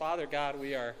Father God,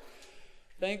 we are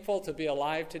thankful to be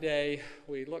alive today.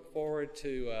 We look forward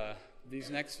to these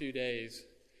next few days.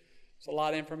 It's a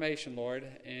lot of information, Lord,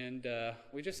 and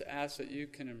we just ask that you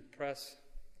can impress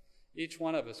each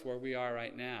one of us where we are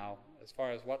right now as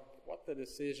far as what the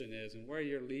decision is and where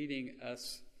you're leading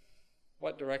us,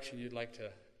 what direction you'd like to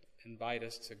invite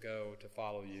us to go to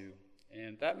follow you.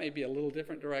 And that may be a little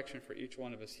different direction for each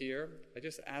one of us here. I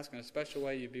just ask in a special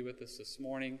way you be with us this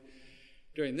morning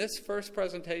during this first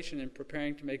presentation in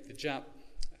preparing to make the jump.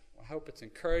 I hope it's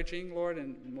encouraging, Lord,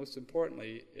 and most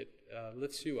importantly, it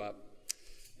lifts you up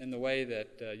in the way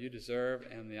that you deserve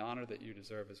and the honor that you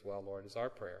deserve as well, Lord, is our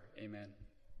prayer. Amen.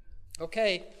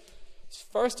 Okay,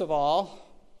 first of all,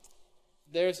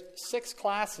 there's 6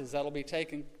 classes that will be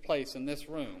taking place in this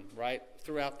room, right,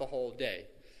 throughout the whole day.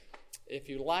 If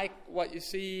you like what you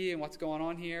see and what's going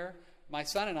on here, my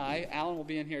son and I, Alan will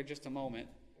be in here in just a moment,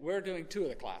 we're doing 2 of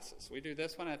the classes. We do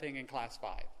this one, I think, in class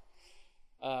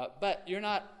 5. But you're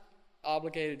not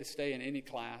obligated to stay in any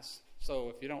class. So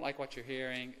if you don't like what you're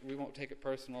hearing, we won't take it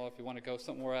personal. If you want to go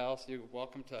somewhere else, you're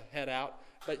welcome to head out.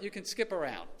 But you can skip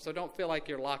around. So don't feel like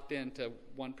you're locked into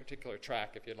one particular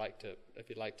track if you'd like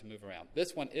to move around.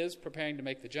 This one is preparing to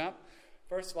make the jump.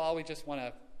 First of all, we just want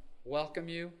to welcome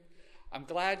you. I'm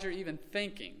glad you're even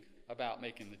thinking about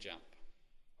making the jump.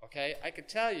 Okay? I could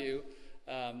tell you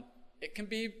it can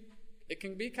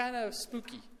be kind of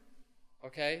spooky.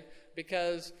 Okay?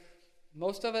 Because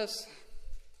most of us,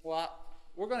 well,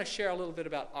 we're going to share a little bit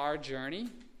about our journey,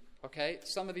 okay?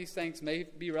 Some of these things may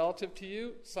be relative to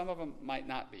you. Some of them might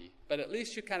not be. But at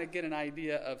least you kind of get an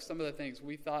idea of some of the things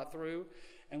we thought through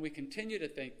and we continue to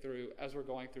think through as we're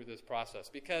going through this process.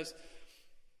 Because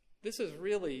this is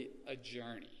really a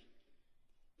journey.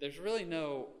 There's really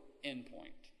no end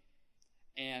point.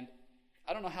 And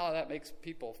I don't know how that makes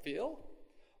people feel,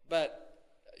 but,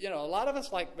 you know, a lot of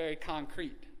us like very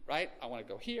concrete, right? I want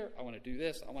to go here. I want to do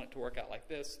this. I want it to work out like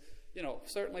this. You know,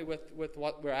 certainly with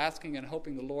what we're asking and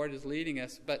hoping the Lord is leading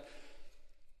us, but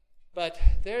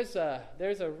there's a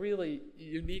really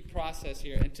unique process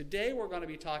here. And today we're going to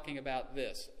be talking about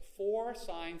this: 4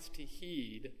 signs to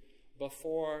heed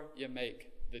before you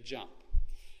make the jump.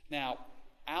 Now,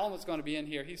 Alan was going to be in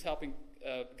here. He's helping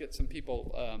get some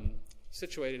people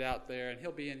situated out there, and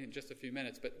he'll be in just a few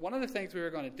minutes. But one of the things we were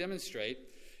going to demonstrate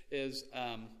is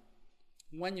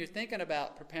when you're thinking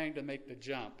about preparing to make the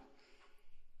jump,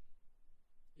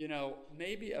 you know,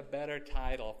 maybe a better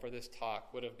title for this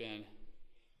talk would have been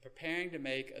Preparing to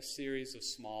Make a Series of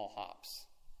Small Hops.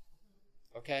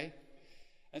 Okay?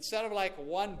 Instead of like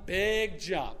one big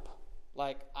jump,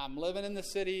 like I'm living in the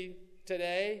city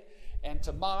today and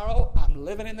tomorrow I'm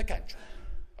living in the country.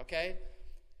 Okay?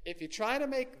 If you try to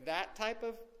make that type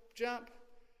of jump,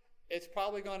 it's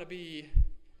probably going to be,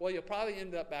 well, you'll probably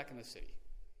end up back in the city.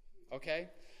 Okay?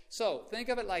 So think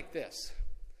of it like this.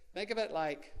 Think of it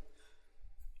like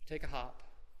you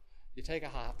take a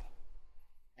hop,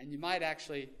 and you might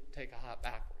actually take a hop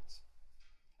backwards.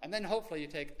 And then hopefully you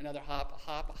take another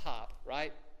hop,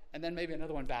 right? And then maybe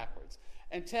another one backwards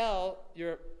until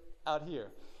you're out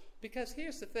here. Because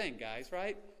here's the thing, guys,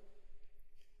 right?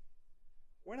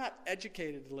 We're not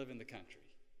educated to live in the country.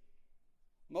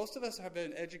 Most of us have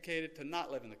been educated to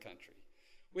not live in the country.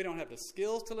 We don't have the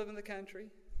skills to live in the country.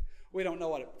 We don't know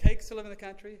what it takes to live in the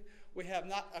country. We have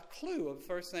not a clue of the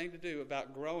first thing to do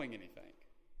about growing anything.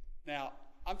 Now,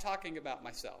 I'm talking about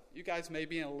myself. You guys may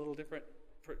be in a little different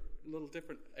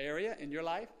area in your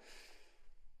life,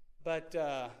 but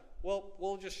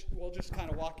we'll just kind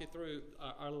of walk you through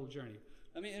our little journey.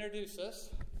 Let me introduce us.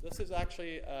 This is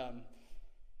actually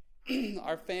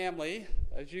our family.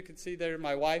 As you can see there,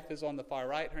 my wife is on the far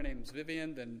right. Her name is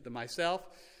Vivian, then myself.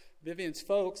 Vivian's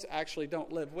folks actually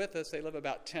don't live with us. They live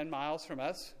about 10 miles from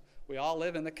us. We all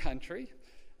live in the country.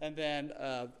 And then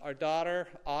our daughter,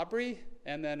 Aubrey,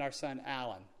 and then our son,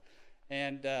 Alan.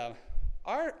 And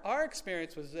our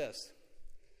experience was this.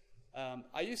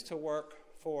 I used to work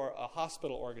for a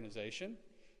hospital organization.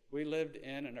 We lived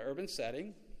in an urban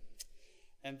setting.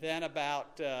 And then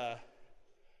about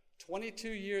 22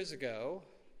 years ago,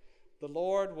 the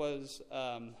Lord was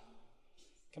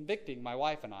convicting my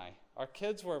wife and I. Our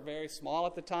kids were very small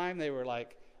at the time. They were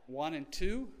like 1 and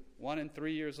 2, 1 and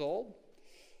 3 years old.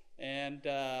 And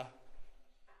I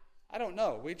don't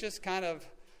know. We just kind of,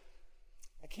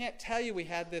 I can't tell you we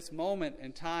had this moment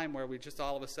in time where we just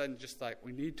all of a sudden just like,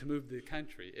 we need to move to the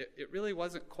country. It really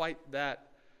wasn't quite that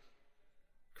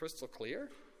crystal clear.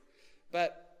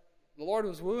 But the Lord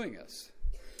was wooing us.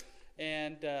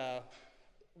 And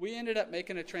we ended up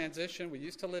making a transition. We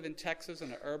used to live in Texas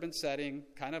in an urban setting,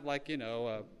 kind of like, you know,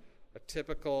 a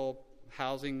typical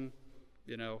housing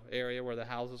area where the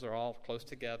houses are all close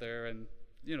together, and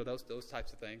those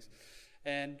types of things.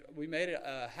 And we had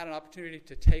an opportunity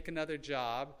to take another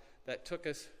job that took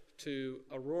us to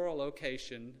a rural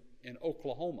location in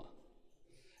Oklahoma.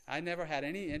 I never had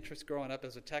any interest growing up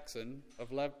as a Texan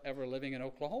of ever living in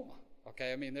Oklahoma.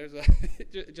 Okay, I mean,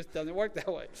 it just doesn't work that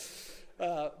way.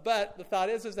 But the thought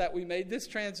is that we made this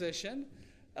transition.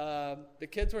 The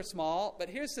kids were small, but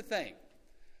here's the thing.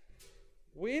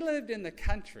 We lived in the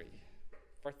country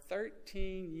for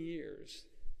 13 years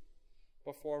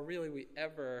before really we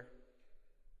ever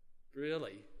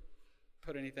really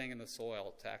put anything in the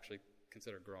soil to actually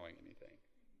consider growing anything.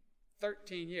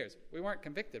 13 years. We weren't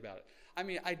convicted about it. I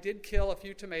mean, I did kill a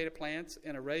few tomato plants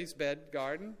in a raised bed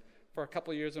garden for a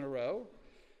couple of years in a row,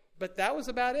 but that was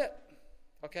about it.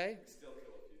 Okay?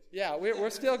 Yeah, we're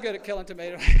still good at killing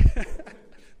tomatoes.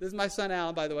 This is my son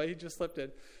Alan, by the way. He just slipped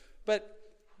in. But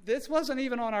this wasn't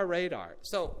even on our radar.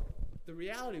 So the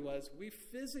reality was we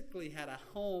physically had a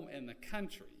home in the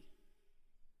country,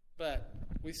 but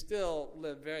we still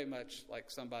lived very much like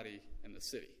somebody in the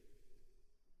city.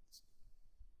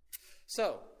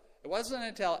 So it wasn't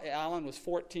until Alan was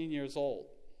 14 years old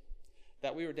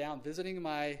that we were down visiting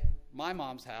my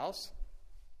mom's house,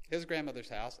 his grandmother's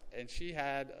house, and she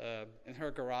had in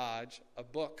her garage a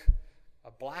book,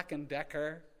 a Black &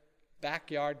 Decker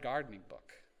backyard gardening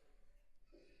book.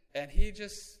 And he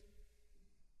just,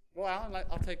 well, Alan,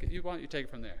 I'll take it. Why don't you take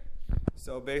it from there?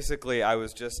 So basically, I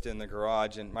was just in the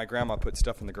garage, and my grandma put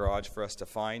stuff in the garage for us to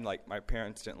find. Like, my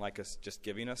parents didn't like us just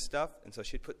giving us stuff, and so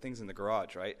she'd put things in the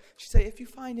garage, right? She'd say, if you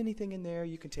find anything in there,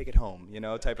 you can take it home,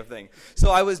 type of thing. So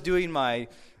I was doing my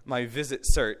visit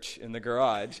search in the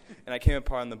garage, and I came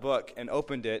upon the book and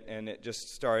opened it, and it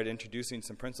just started introducing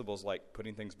some principles like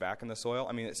putting things back in the soil.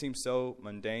 I mean, it seems so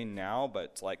mundane now,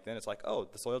 but then it's like, oh,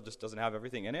 the soil just doesn't have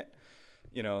everything in it.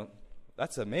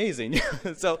 That's amazing.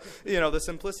 So, the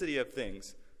simplicity of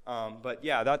things. But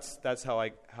yeah, that's how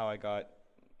I got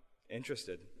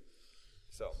interested.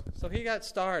 So he got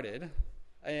started,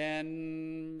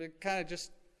 and it kind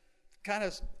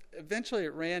of eventually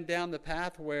it ran down the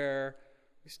path where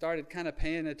we started kind of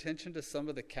paying attention to some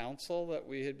of the counsel that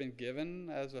we had been given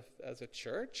as a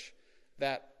church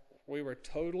that we were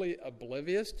totally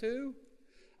oblivious to.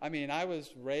 I mean, I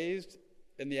was raised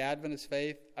in the Adventist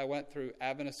faith. I went through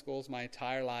Adventist schools my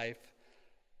entire life.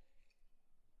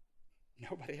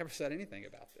 Nobody ever said anything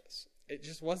about this. It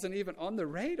just wasn't even on the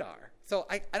radar. So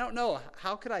I don't know.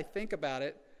 How could I think about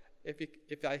it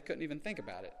if I couldn't even think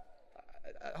about it?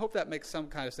 I hope that makes some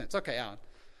kind of sense. Okay, Alan,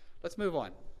 let's move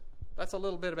on. That's a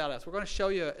little bit about us. We're going to show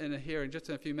you here in just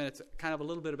a few minutes kind of a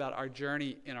little bit about our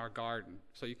journey in our garden,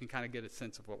 so you can kind of get a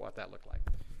sense of what that looked like.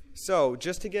 So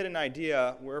just to get an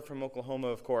idea, we're from Oklahoma,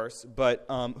 of course, but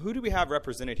who do we have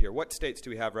represented here? What states do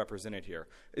we have represented here?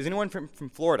 Is anyone from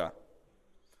Florida?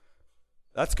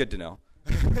 That's good to know,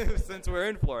 since we're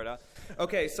in Florida.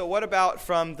 Okay, so what about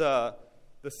from the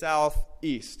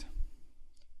southeast?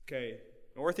 Okay,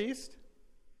 northeast?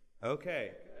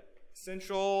 Okay.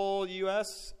 Central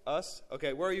U.S., us?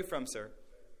 Okay, where are you from, sir?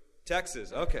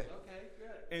 Texas, okay. Okay,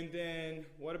 good. And then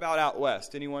what about out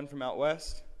west? Anyone from out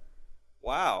west?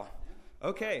 Wow.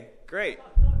 Okay, great.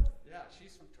 Yeah,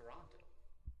 she's from Toronto.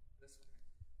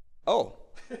 Oh.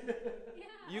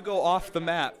 You go off the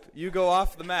map.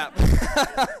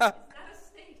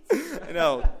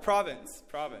 No, province.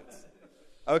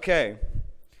 Okay.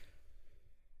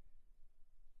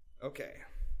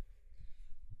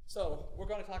 So we're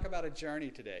going to talk about a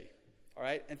journey today, all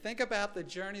right? And think about the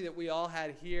journey that we all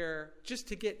had here just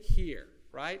to get here,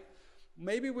 right?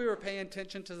 Maybe we were paying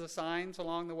attention to the signs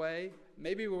along the way.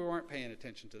 Maybe we weren't paying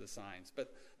attention to the signs.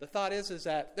 But the thought is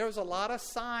that there was a lot of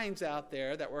signs out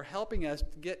there that were helping us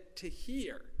get to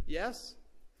here, yes?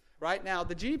 Right now,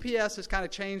 the GPS has kind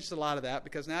of changed a lot of that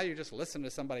because now you just listen to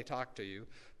somebody talk to you.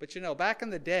 But back in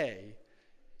the day,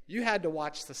 you had to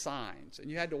watch the signs,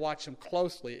 and you had to watch them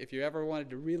closely if you ever wanted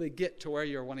to really get to where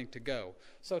you're wanting to go.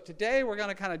 So today we're going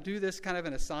to kind of do this kind of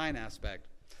in a sign aspect.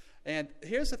 And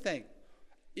here's the thing.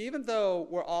 Even though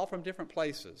we're all from different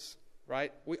places,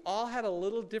 right, we all had a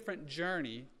little different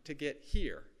journey to get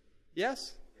here.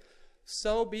 Yes?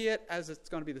 So be it, as it's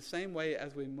going to be the same way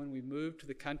as when we move to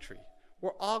the country.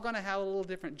 We're all going to have a little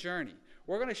different journey.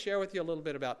 We're going to share with you a little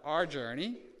bit about our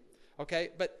journey. Okay,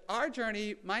 but our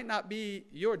journey might not be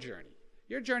your journey.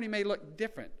 Your journey may look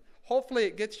different. Hopefully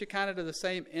it gets you kind of to the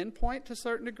same end point to a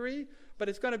certain degree, but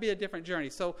it's going to be a different journey.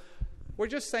 So we're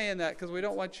just saying that because we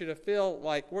don't want you to feel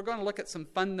like we're going to look at some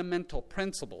fundamental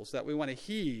principles that we want to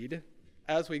heed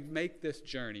as we make this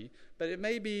journey, but it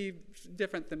may be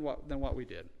different than what we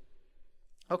did.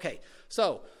 Okay,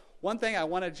 so one thing I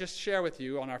want to just share with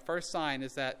you on our first sign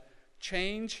is that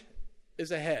change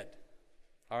is ahead.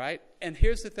 All right? And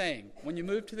here's the thing. When you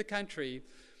move to the country,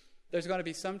 there's going to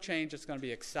be some change. It's going to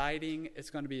be exciting. It's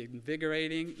going to be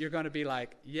invigorating. You're going to be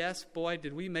like, yes, boy,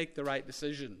 did we make the right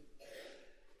decision.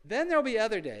 Then there'll be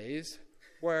other days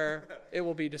where it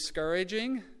will be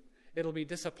discouraging, it'll be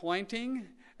disappointing,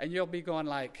 and you'll be going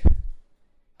like,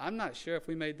 I'm not sure if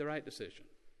we made the right decision,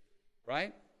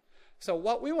 right? So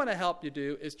what we want to help you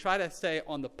do is try to stay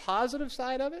on the positive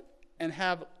side of it and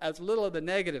have as little of the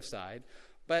negative side,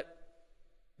 but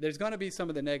there's going to be some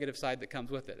of the negative side that comes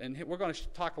with it, and we're going to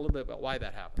talk a little bit about why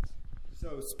that happens.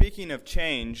 So speaking of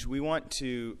change, we want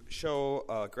to show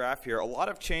a graph here. A lot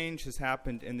of change has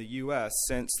happened in the U.S.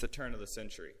 since the turn of the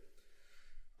century.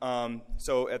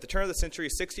 So at the turn of the century,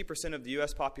 60% of the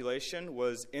U.S. population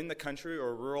was in the country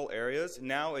or rural areas.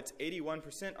 Now it's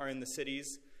 81% are in the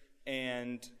cities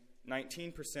and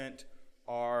 19%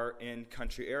 are in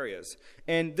country areas.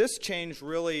 And this change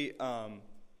really,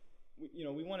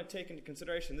 we want to take into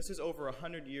consideration, this is over a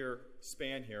 100-year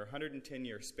span here,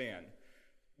 110-year span.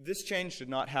 This change did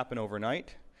not happen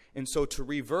overnight. And so to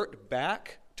revert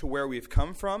back to where we've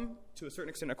come from, to a certain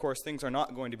extent, of course, things are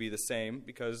not going to be the same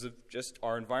because of just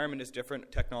our environment is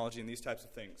different, technology and these types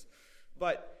of things.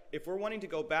 But if we're wanting to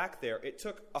go back there, it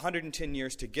took 110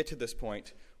 years to get to this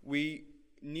point. We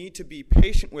need to be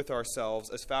patient with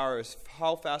ourselves as far as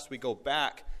how fast we go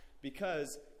back,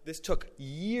 because this took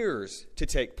years to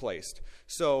take place.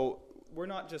 So we're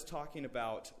not just talking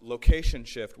about location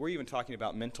shift, we're even talking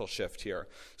about mental shift here.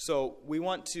 So we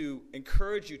want to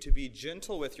encourage you to be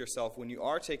gentle with yourself when you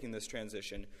are taking this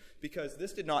transition, because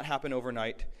this did not happen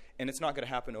overnight, and it's not going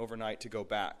to happen overnight to go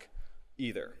back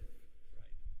either.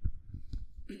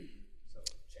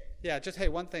 Yeah, just, hey,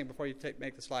 one thing before you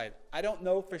make the slide. I don't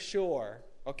know for sure,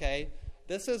 okay?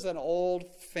 This is an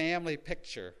old family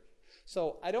picture.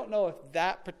 So I don't know if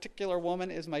that particular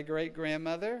woman is my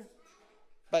great-grandmother,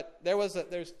 but there's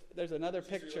another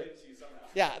picture.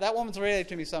 Yeah, that woman's related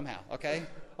to me somehow, okay?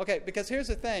 Okay, because here's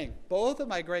the thing. Both of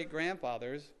my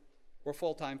great-grandfathers were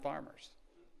full-time farmers.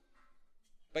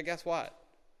 But guess what?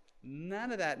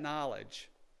 None of that knowledge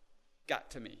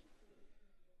got to me.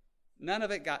 None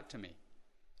of it got to me.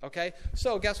 Okay?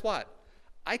 So guess what?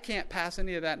 I can't pass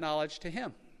any of that knowledge to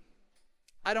him.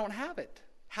 I don't have it.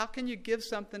 How can you give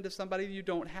something to somebody you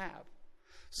don't have?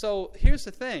 So here's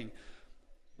the thing.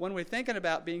 When we're thinking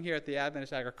about being here at the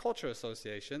Adventist Agricultural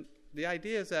Association, the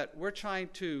idea is that we're trying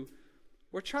to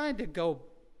go,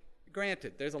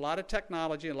 granted, there's a lot of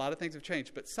technology and a lot of things have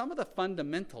changed, but some of the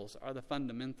fundamentals are the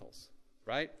fundamentals,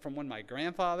 right? From when my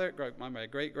great-grandfather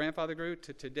grew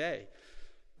to today.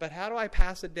 But how do I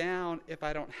pass it down if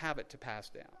I don't have it to pass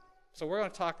down? So we're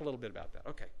going to talk a little bit about that.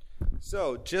 Okay.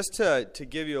 So just to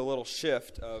give you a little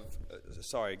shift of,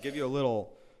 show you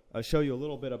a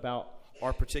little bit about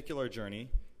our particular journey.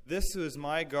 This was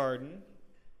my garden,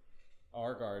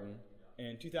 our garden,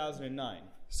 in 2009.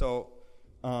 So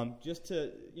just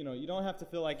to, you don't have to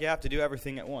feel like you have to do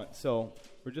everything at once. So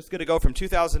we're just going to go from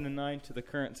 2009 to the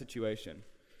current situation.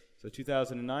 So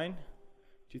 2009,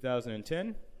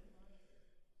 2010,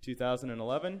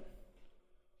 2011,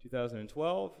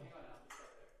 2012.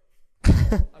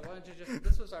 I wanted to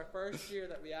this was our first year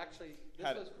that we actually,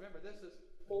 this is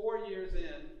 4 years in,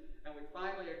 and we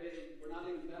finally we're not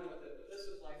even done with it, but this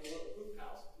is like a little hoop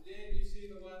house. Did any of you see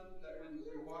the one that when we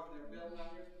were walking there, building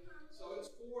out here? So it's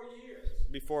 4 years.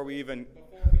 Before we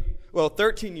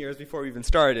 13 years before we even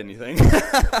started anything. We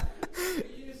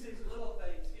use these little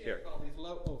things here called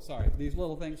these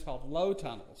little things called low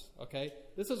tunnels, okay?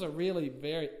 This is a really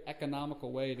very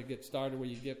economical way to get started where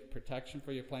you get protection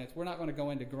for your plants. We're not going to go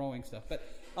into growing stuff, but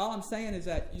all I'm saying is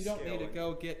that you don't need to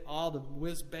go get all the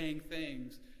whiz-bang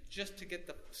things just to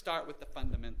start with the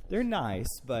fundamentals. They're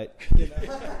nice, but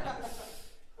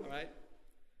all right.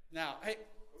 Now, hey,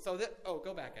 go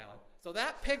back, Alan. So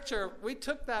that picture, we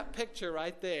took that picture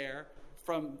right there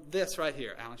from this right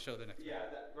here. Alan, show the next one. Yeah,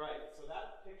 right. So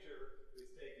that picture was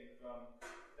taken from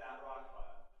that rock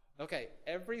pile. Okay,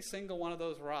 every single one of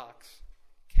those rocks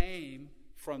came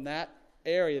from that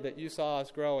area that you saw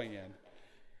us growing in.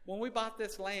 When we bought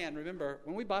this land,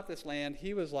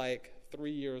 he was like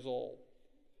 3 years old.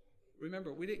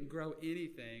 Remember, we didn't grow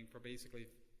anything for basically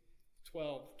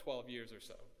 12 years or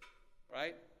so,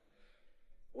 right?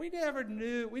 We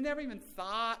never even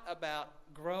thought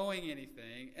about growing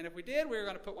anything. And if we did, we were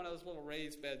going to put one of those little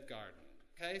raised bed gardens.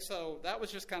 Okay, so that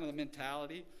was just kind of the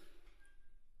mentality.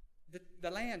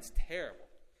 The land's terrible.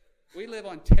 We live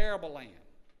on terrible land,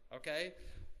 okay?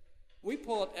 We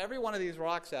pulled every one of these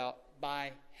rocks out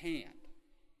by hand,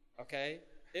 okay?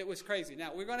 It was crazy.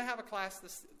 Now, we're going to have a class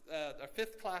our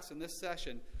fifth class in this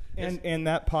session. And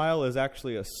that pile is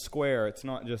actually a square. It's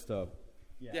not just a...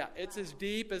 Yeah, it's as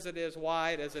deep as it is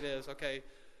wide as it is, okay?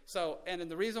 So, and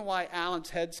the reason why Alan's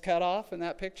head's cut off in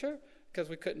that picture, because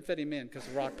we couldn't fit him in because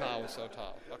the rock pile was so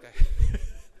tall. Okay.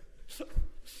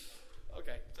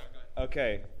 Okay. Sorry, go ahead.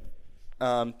 Okay.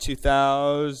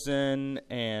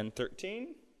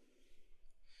 2013,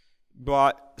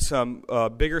 bought some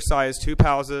bigger sized hoop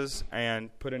houses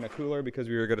and put in a cooler because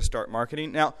we were going to start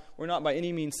marketing. Now, we're not by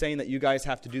any means saying that you guys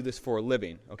have to do this for a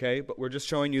living, okay? But we're just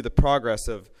showing you the progress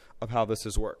of how this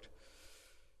has worked.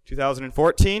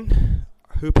 2014,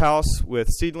 hoop house with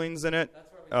seedlings in it.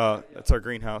 That's our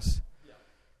greenhouse.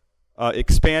 Yeah.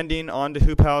 Expanding onto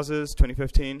hoop houses,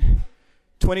 2015.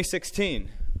 2016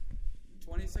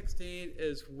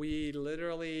 is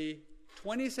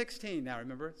 2016, now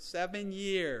remember, 7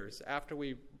 years after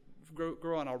we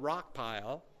grew on a rock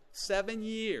pile, 7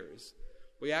 years,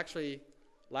 we actually,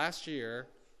 last year,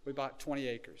 we bought 20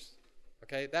 acres.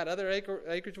 Okay, that other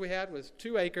acreage we had was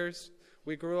 2 acres.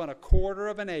 We grew on a quarter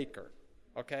of an acre.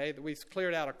 Okay, we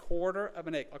cleared out a quarter of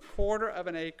an acre.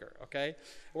 Okay,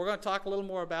 we're going to talk a little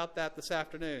more about that this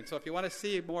afternoon. So if you want to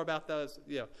see more about those,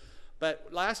 But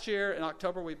last year in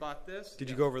October we bought this. Did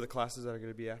you go over the classes that are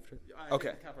going to be after? I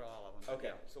didn't cover all of them.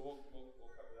 Okay, so we'll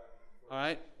cover that. All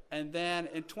right, and then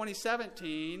in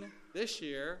 2017, this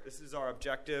year, this is our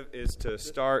objective: is to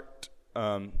start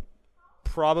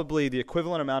probably the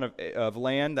equivalent amount of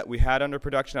land that we had under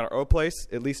production at our old place,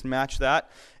 at least match that,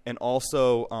 and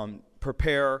also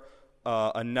prepare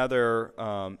another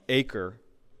acre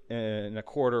and a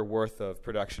quarter worth of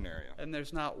production area. And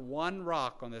there's not one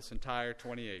rock on this entire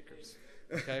 20 acres.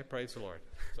 Okay, praise the Lord.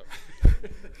 So.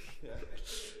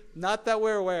 Not that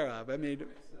we're aware of. I mean,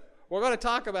 we're going to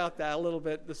talk about that a little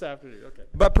bit this afternoon. Okay.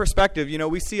 But perspective,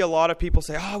 we see a lot of people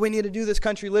say, we need to do this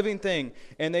country living thing.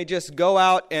 And they just go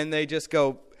out and they just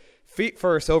go feet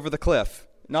first over the cliff,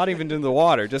 not even into the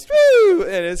water, just woo!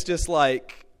 And it's just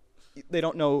like they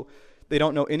don't know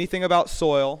anything about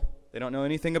soil. They don't know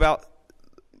anything about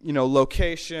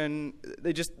location.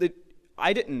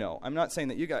 I didn't know. I'm not saying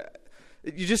that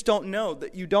you just don't know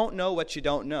that you don't know what you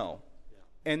don't know.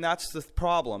 Yeah. And that's the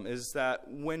problem, is that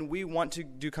when we want to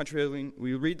do country living,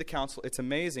 we read the counsel, it's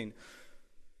amazing.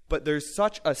 But there's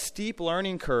such a steep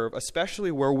learning curve,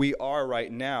 especially where we are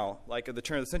right now. Like at the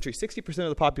turn of the century, 60% of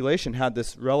the population had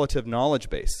this relative knowledge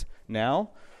base.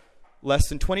 Now, less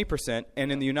than 20%,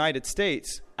 and in the United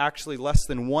States, actually less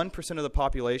than 1% of the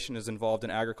population is involved in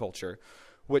agriculture,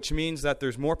 which means that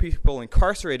there's more people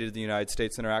incarcerated in the United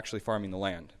States than are actually farming the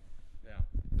land.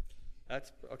 Yeah.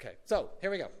 That's okay. So, here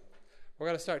we go. We're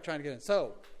going to start trying to get in.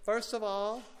 So, first of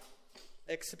all,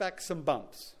 expect some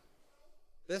bumps.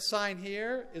 This sign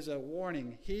here is a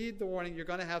warning. Heed the warning. You're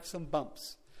going to have some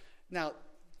bumps. Now,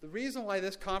 the reason why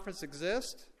this conference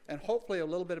exists, and hopefully a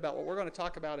little bit about what we're going to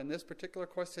talk about in this particular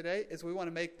course today, is we want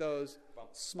to make those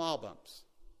small bumps.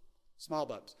 Small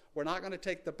bumps. We're not going to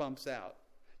take the bumps out.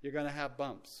 You're going to have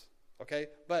bumps, okay?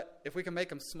 But if we can make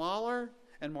them smaller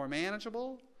and more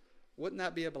manageable, wouldn't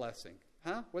that be a blessing?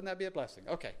 Huh? Wouldn't that be a blessing?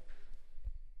 Okay.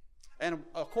 And,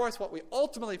 of course, what we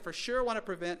ultimately for sure want to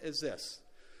prevent is this.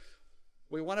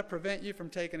 We want to prevent you from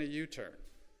taking a U-turn.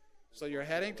 So you're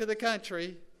heading to the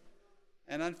country,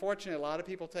 and unfortunately a lot of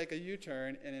people take a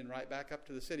U-turn and then right back up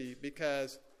to the city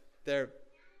because they're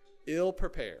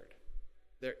ill-prepared.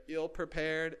 They're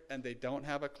ill-prepared, and they don't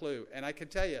have a clue. And I can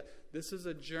tell you, this is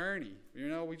a journey.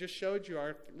 We just showed you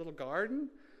our little garden.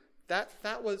 That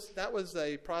was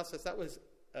a process. That was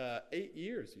 8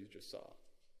 years you just saw.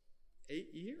 8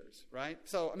 years, right?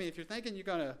 So, I mean, if you're thinking you're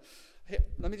going to...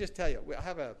 Let me just tell you, I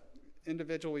have an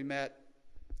individual we met.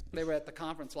 They were at the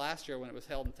conference last year when it was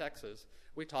held in Texas.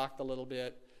 We talked a little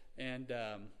bit, and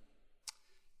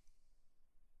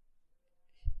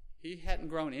he hadn't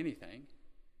grown anything.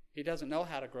 He doesn't know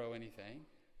how to grow anything,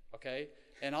 okay?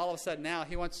 And all of a sudden now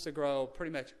he wants to grow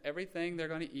pretty much everything they're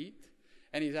going to eat.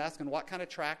 And he's asking what kind of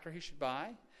tractor he should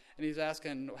buy. And he's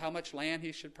asking how much land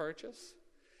he should purchase.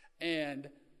 And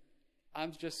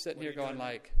I'm just sitting here going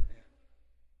like,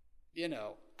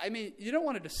 I mean, you don't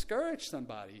want to discourage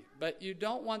somebody, but you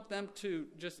don't want them to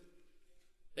just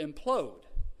implode.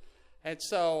 And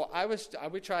so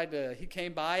he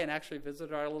came by and actually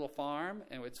visited our little farm,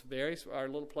 and it's our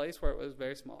little place where it was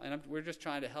very small. And we're just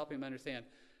trying to help him understand,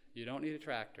 you don't need a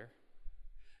tractor.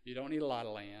 You don't need a lot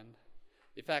of land.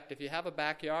 In fact, if you have a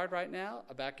backyard right now,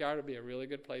 a backyard would be a really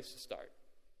good place to start.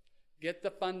 Get the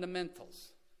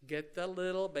fundamentals. Get the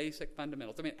little basic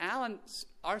fundamentals. I mean,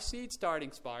 our seed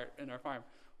starting spot in our farm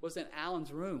was in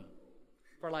Alan's room.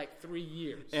 for like 3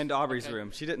 years. And Aubrey's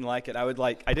room. She didn't like it. I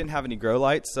didn't have any grow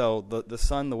lights, so the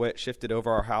sun, the way it shifted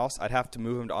over our house, I'd have to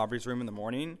move him to Aubrey's room in the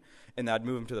morning, and I'd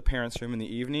move him to the parents' room in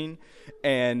the evening.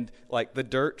 And like the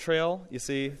dirt trail you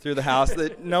see through the house,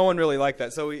 that no one really liked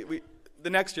that. So we the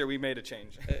next year we made a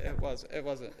change. It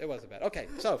wasn't bad. Okay,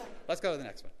 so let's go to the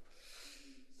next one.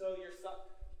 So your son.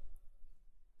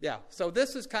 Yeah, so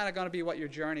this is kind of going to be what your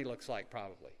journey looks like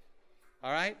probably.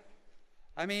 All right?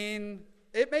 I mean,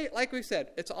 it may, like we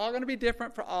said, it's all going to be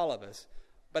different for all of us,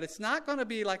 but it's not going to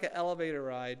be like an elevator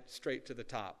ride straight to the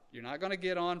top. You're not going to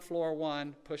get on floor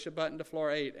 1, push a button to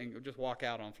floor 8, and just walk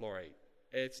out on floor 8.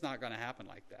 It's not going to happen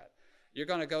like that. You're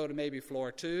going to go to maybe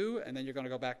floor 2, and then you're going to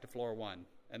go back to floor 1,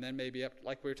 and then maybe up,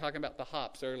 like we were talking about the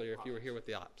hops earlier, if you were here with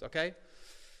the hops, okay?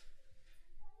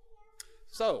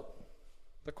 So,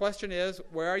 the question is,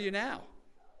 where are you now?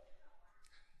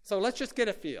 So let's just get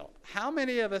a feel. How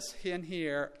many of us in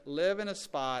here live in a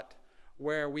spot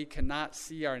where we cannot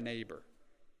see our neighbor?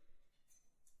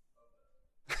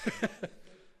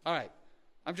 All right.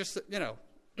 I'm just,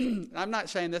 I'm not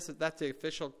saying that's the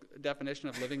official definition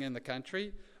of living in the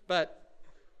country, but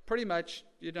pretty much,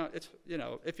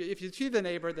 if you see the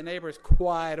neighbor is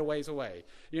quite a ways away.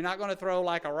 You're not going to throw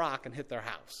like a rock and hit their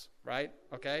house, right?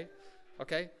 Okay?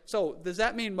 Okay, so does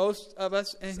that mean most of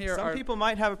us in here Some people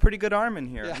might have a pretty good arm in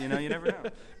here. Yeah. You never know.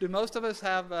 Do most of us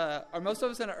are most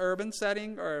of us in an urban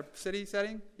setting or a city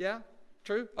setting? Yeah?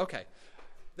 True? Okay.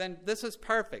 Then this is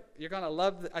perfect. You're going to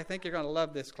love, I think you're going to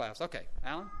love this class. Okay,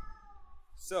 Alan?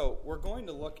 So we're going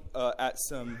to look at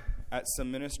some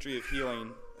Ministry of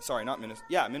Healing,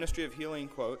 Ministry of Healing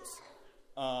quotes.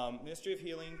 Ministry of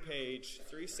Healing, page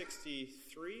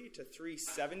 363 to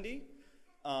 370.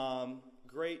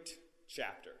 Great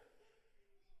chapter.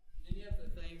 Many of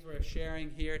the things we're sharing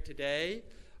here today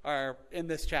are in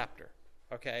this chapter,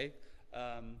 okay?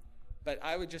 But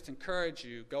I would just encourage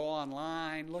you, go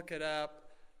online, look it up.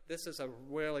 This is a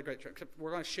really great chapter.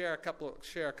 We're going to share a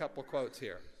couple quotes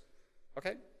here,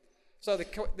 okay? So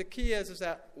the key is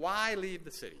that why leave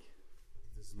the city?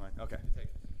 This is mine. Okay.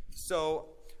 So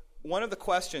one of the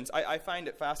questions, I find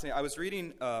it fascinating. I was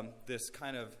reading this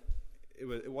kind of.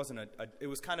 It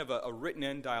was kind of a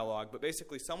written-in dialogue, but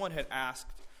basically someone had asked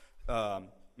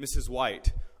Mrs. White,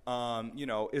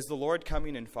 is the Lord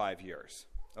coming in 5 years?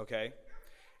 Okay?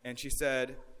 And she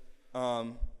said,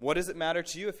 what does it matter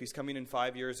to you if he's coming in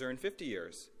 5 years or in 50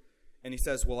 years? And he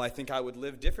says, well, I think I would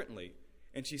live differently.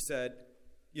 And she said,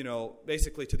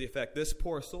 basically to the effect, this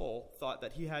poor soul thought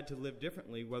that he had to live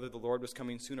differently whether the Lord was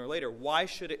coming sooner or later. Why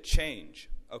should it change?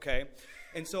 Okay?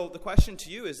 And so the question to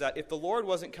you is that if the Lord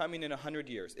wasn't coming in 100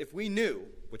 years, if we knew,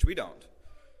 which we don't,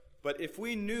 but if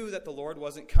we knew that the Lord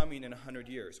wasn't coming in 100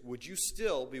 years, would you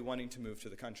still be wanting to move to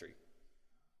the country?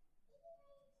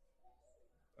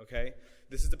 Okay?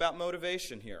 This is about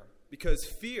motivation here, because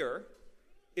fear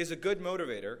is a good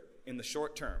motivator in the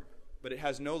short term, but it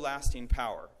has no lasting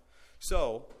power.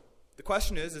 So the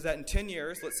question is that in 10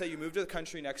 years, let's say you move to the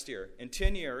country next year, in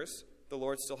 10 years, the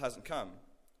Lord still hasn't come.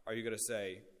 Are you going to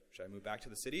say, should I move back to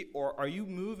the city? Or are you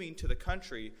moving to the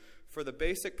country for the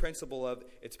basic principle of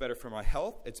it's better for my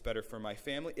health, it's better for my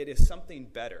family, it is something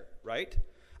better, right?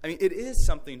 I mean, it is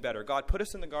something better. God put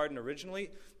us in the garden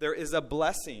originally. There is a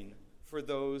blessing for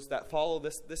those that follow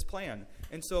this plan.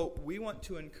 And so we want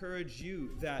to encourage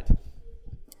you that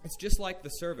it's just like the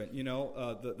servant,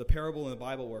 the parable in the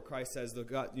Bible where Christ says the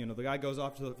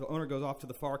owner goes off to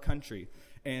the far country,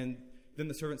 and then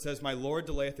the servant says, my Lord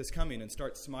delayeth his coming, and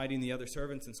starts smiting the other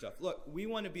servants and stuff. Look, we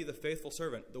want to be the faithful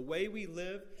servant. The way we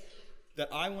live, that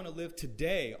I want to live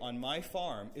today on my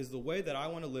farm, is the way that I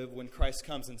want to live when Christ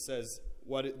comes and says,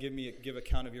 give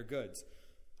account of your goods.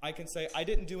 I can say, I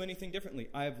didn't do anything differently.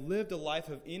 I have lived a life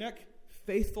of Enoch,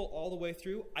 faithful all the way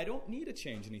through. I don't need to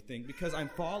change anything because I'm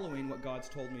following what God's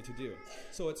told me to do.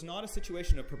 So it's not a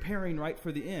situation of preparing right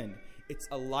for the end. It's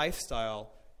a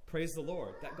lifestyle, praise the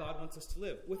Lord, that God wants us to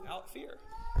live without fear.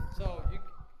 So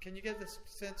can you get the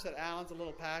sense that Alan's a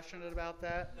little passionate about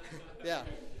that? Yeah.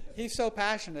 He's so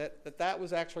passionate that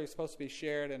was actually supposed to be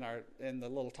shared in the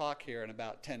little talk here in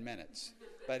about 10 minutes.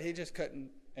 But he just couldn't.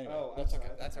 Anyway, that's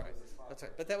okay. That's all right. That's all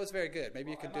right. But that was very good.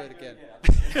 Maybe you could do it again.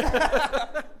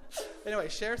 Anyway,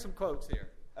 share some quotes here.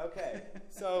 Okay.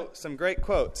 So some great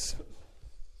quotes.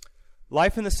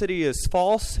 Life in the city is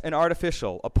false and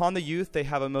artificial. Upon the youth, they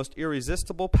have a most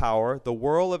irresistible power. The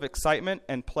whirl of excitement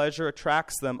and pleasure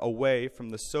attracts them away from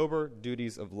the sober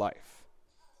duties of life.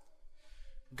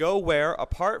 Go where,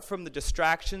 apart from the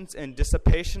distractions and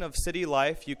dissipation of city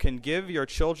life, you can give your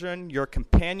children your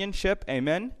companionship,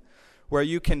 amen, where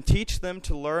you can teach them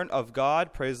to learn of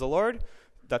God, praise the Lord,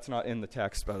 That's not in the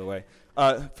text, by the way.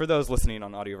 For those listening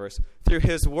on audioverse. Through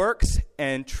his works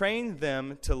and train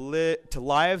them to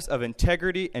lives of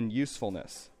integrity and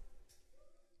usefulness.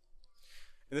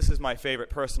 And this is my favorite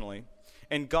personally.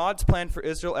 In God's plan for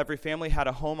Israel, every family had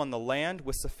a home on the land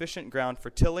with sufficient ground for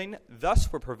tilling. Thus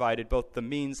were provided both the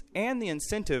means and the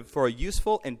incentive for a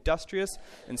useful, industrious,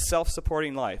 and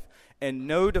self-supporting life. And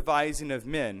no devising of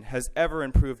men has ever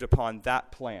improved upon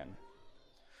that plan.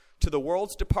 To the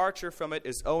world's departure from it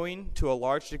is owing to a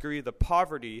large degree the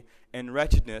poverty and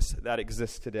wretchedness that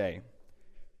exists today.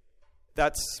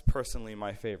 That's personally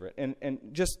my favorite. And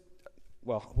just,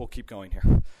 well, we'll keep going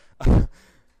here.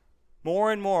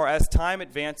 More and more, as time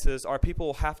advances, our people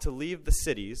will have to leave the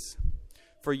cities.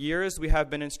 For years, we have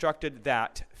been instructed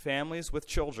that families with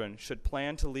children should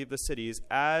plan to leave the cities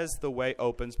as the way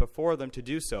opens before them to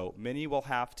do so. Many will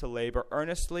have to labor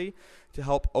earnestly to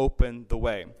help open the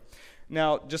way.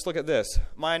 Now, just look at this.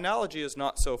 My analogy is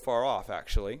not so far off,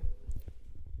 actually.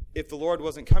 If the Lord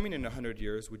wasn't coming in 100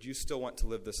 years, would you still want to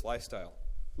live this lifestyle?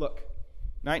 Look,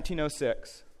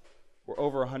 1906. We're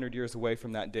over 100 years away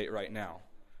from that date right now.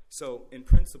 So, in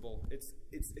principle,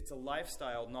 it's a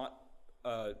lifestyle, not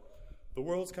the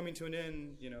world's coming to an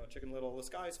end, Chicken Little, the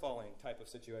sky's falling type of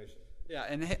situation. Yeah,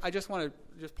 and I just want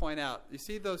to just point out, you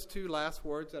see those two last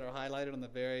words that are highlighted on the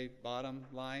very bottom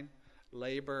line?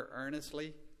 Labor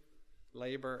earnestly.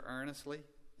 Labor earnestly.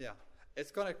 Yeah.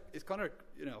 It's going to,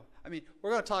 we're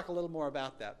going to talk a little more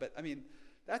about that, but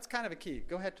that's kind of a key.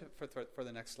 Go ahead for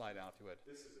the next slide, Al, if you would.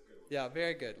 This is a good one. Yeah,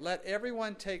 very good. Let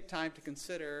everyone take time to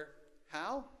consider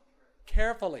how?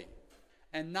 Carefully,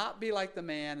 and not be like the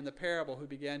man in the parable who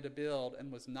began to build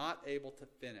and was not able to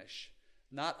finish.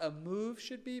 Not a move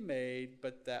should be made,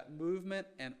 but that movement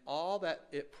and all that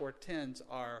it portends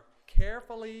are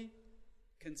carefully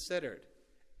considered.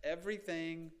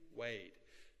 Everything weighed.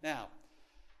 Now,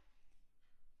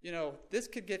 this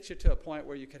could get you to a point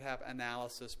where you could have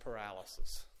analysis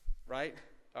paralysis, right?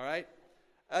 All right?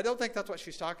 I don't think that's what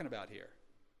she's talking about here.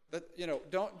 But,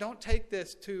 don't take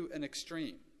this to an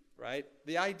extreme, right?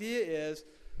 The idea is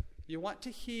you want to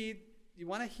heed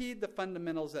the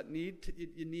fundamentals that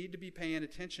you need to be paying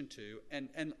attention to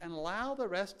and allow the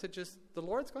rest to the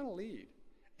Lord's going to lead.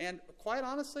 And quite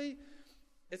honestly,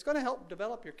 it's going to help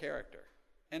develop your character.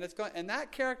 And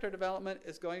that character development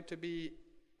is going to be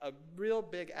a real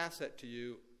big asset to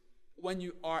you when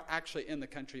you are actually in the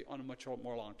country on a much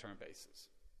more long-term basis.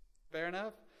 Fair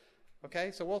enough?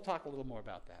 Okay, so we'll talk a little more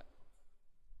about that.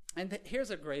 And here's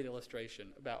a great illustration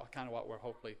about kind of what we're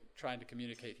hopefully trying to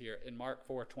communicate here in Mark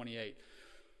 4:28.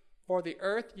 For the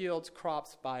earth yields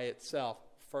crops by itself,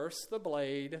 first the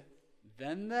blade,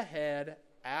 then the head,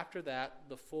 after that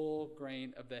the full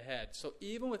grain of the head. So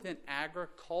even within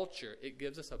agriculture, it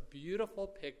gives us a beautiful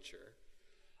picture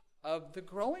of the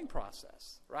growing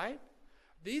process, right?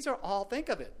 These are all, think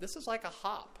of it, this is like a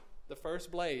hop. The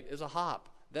first blade is a hop.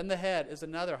 Then the head is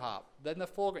another hop. Then the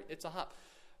full grain, it's a hop.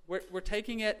 We're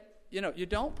taking it, you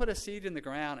don't put a seed in the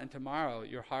ground and tomorrow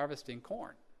you're harvesting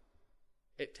corn.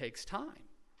 It takes time.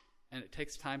 And it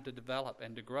takes time to develop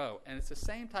and to grow. And it's the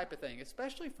same type of thing,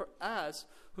 especially for us,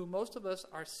 who most of us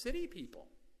are city people.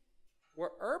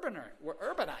 We're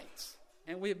urbanites.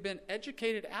 And we've been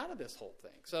educated out of this whole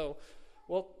thing. So,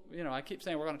 I keep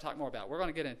saying we're going to talk more about it. We're going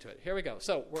to get into it. Here we go.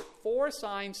 So, 4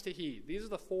 signs to heed. These are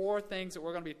the 4 things that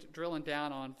we're going to be drilling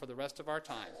down on for the rest of our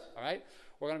time. All right?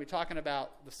 We're going to be talking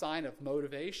about the sign of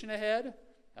motivation ahead.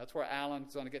 That's where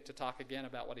Alan's going to get to talk again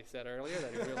about what he said earlier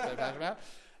that he really passionate about.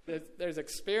 There's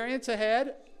experience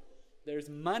ahead, there's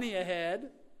money ahead,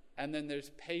 and then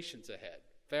there's patience ahead.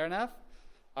 Fair enough?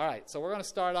 All right, so we're going to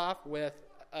start off with,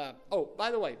 by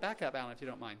the way, back up, Alan, if you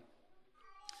don't mind.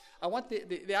 I want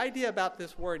the idea about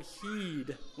this word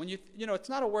heed. When it's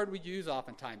not a word we use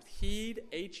oftentimes. Heed,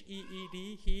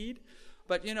 H-E-E-D, heed.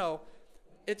 But,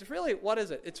 it's really, what is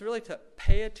it? It's really to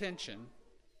pay attention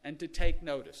and to take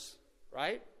notice,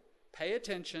 right? Pay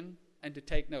attention and to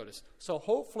take notice. So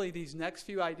hopefully these next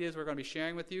few ideas we're going to be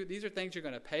sharing with you, these are things you're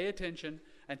going to pay attention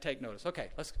and take notice. Okay,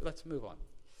 let's move on.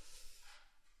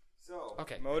 So,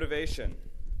 motivation.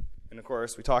 And of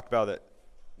course, we talked about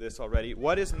this already.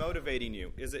 What is motivating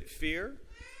you? Is it fear?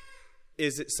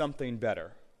 Is it something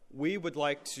better? We would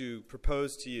like to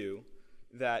propose to you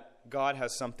that God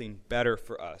has something better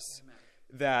for us. Amen.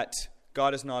 That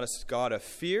God is not a God of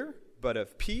fear, but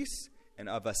of peace and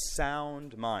of a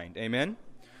sound mind. Amen?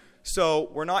 So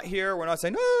we're not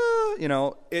saying,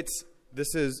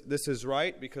 this is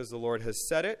right because the Lord has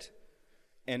said it,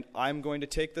 and I'm going to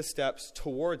take the steps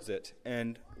towards it,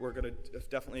 and we're going to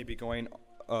definitely be going,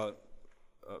 we're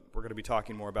going to be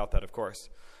talking more about that, of course.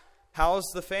 How's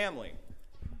the family?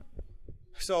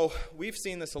 So we've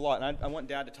seen this a lot, and I want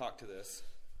Dad to talk to this.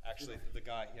 Actually, the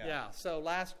guy, Yeah, so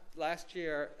last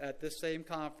year at this same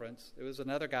conference, there was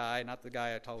another guy, not the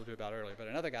guy I told you about earlier, but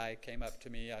another guy came up to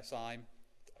me. I saw him.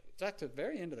 It's at the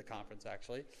very end of the conference,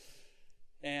 actually.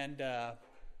 And,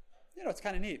 it's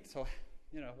kind of neat. So,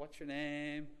 what's your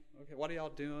name? Okay, what are y'all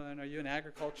doing? Are you in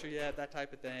agriculture yet? That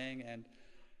type of thing. And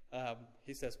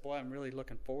he says, boy, I'm really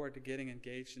looking forward to getting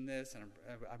engaged in this, and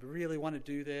I really want to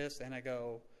do this. And I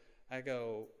go,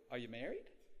 are you married?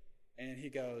 And he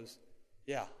goes,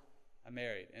 yeah, I'm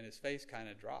married. And his face kind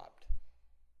of dropped.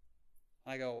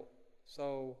 I go,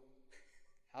 so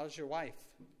how's your wife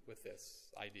with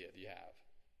this idea that you have?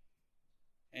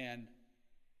 And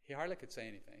he hardly could say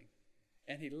anything.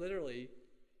 And he literally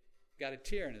got a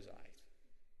tear in his eyes.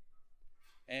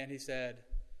 And he said,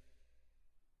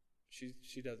 she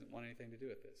doesn't want anything to do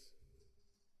with this.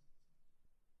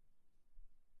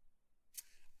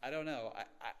 I don't know.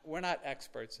 We're not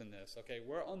experts in this, okay?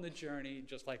 We're on the journey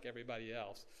just like everybody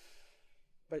else.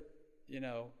 But,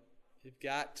 you've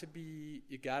got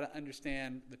to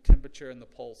understand the temperature and the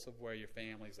pulse of where your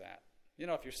family's at.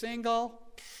 If you're single,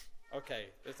 okay,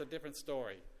 it's a different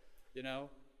story,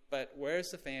 But where's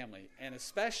the family? And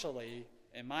especially,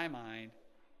 in my mind,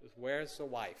 is where's the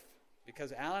wife?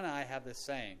 Because Alan and I have this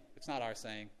saying. It's not our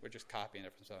saying. We're just copying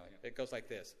it from something. It goes like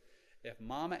this. If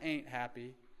mama ain't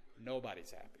happy,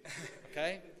 nobody's happy.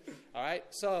 Okay? All right?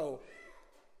 So,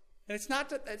 and listen.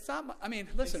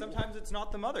 And sometimes it's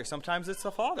not the mother. Sometimes it's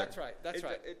the father. That's right. That's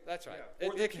right. Yeah.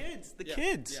 Or the kids. The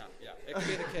kids. Yeah. It could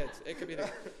be the kids. It could be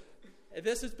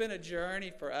This has been a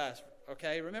journey for us.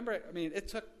 Okay? Remember, it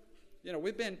took,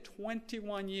 we've been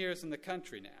 21 years in the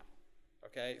country now.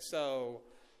 Okay? So,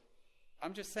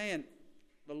 I'm just saying,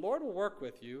 the Lord will work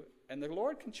with you, and the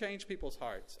Lord can change people's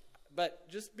hearts. But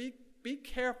just be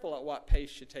careful at what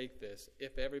pace you take this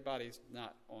if everybody's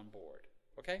not on board.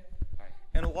 Okay? All right.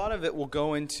 And a lot of it will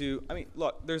go into,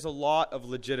 look, there's a lot of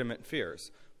legitimate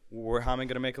fears. How am I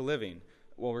going to make a living?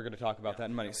 Well, we're going to talk about that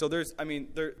in money. So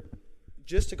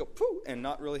just to go pooh and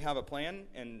not really have a plan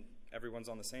and everyone's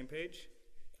on the same page,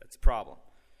 that's a problem.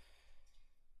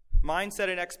 Mindset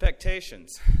and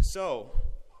expectations. So,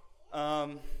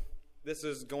 this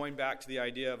is going back to the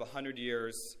idea of 100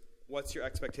 years. What's your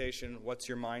expectation? What's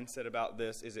your mindset about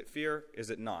this? Is it fear? Is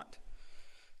it not?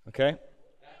 Okay?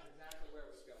 That's exactly where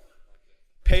it's going.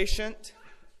 Patient,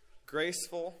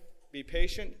 graceful. Be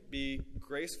patient, be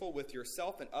graceful with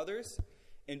yourself and others,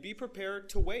 and be prepared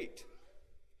to wait.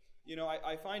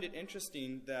 I find it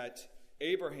interesting that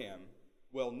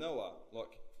Noah,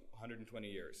 look, 120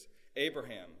 years.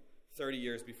 Abraham, 30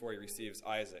 years before he receives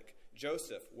Isaac.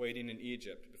 Joseph, waiting in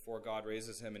Egypt before God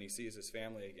raises him and he sees his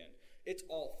family again. It's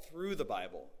all through the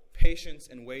Bible, patience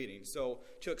and waiting. So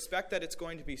to expect that it's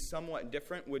going to be somewhat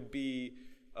different would be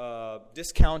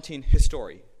discounting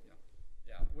history.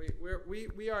 Yeah.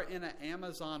 We are in an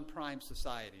Amazon Prime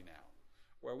society now,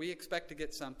 where we expect to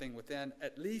get something within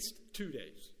at least 2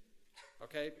 days,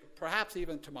 okay? Perhaps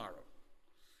even tomorrow.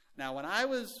 Now, when I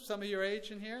was some of your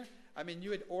age in here, you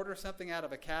would order something out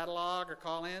of a catalog or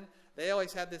call in. They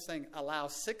always had this thing, allow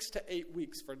 6 to 8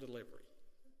 weeks for delivery,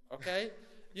 okay?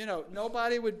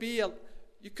 Nobody would be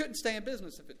you couldn't stay in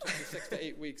business if it took you 6 to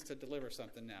 8 weeks to deliver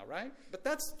something now, right? But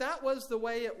that was the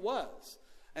way it was.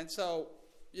 And so,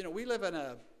 we live in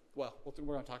we're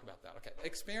going to talk about that. Okay.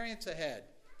 Experience ahead.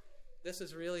 This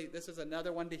is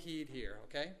another one to heed here,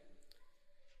 okay?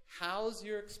 How's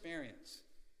your experience?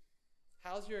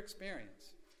 How's your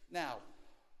experience? Now,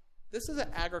 this is an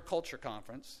agriculture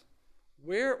conference.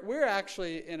 We're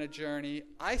actually in a journey.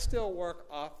 I still work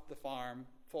off the farm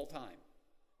full time.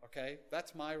 Okay?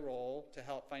 That's my role to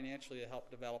help financially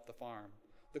develop the farm.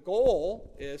 The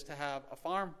goal is to have a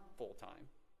farm full time.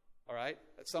 All right?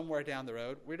 Somewhere down the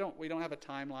road. We don't have a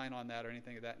timeline on that or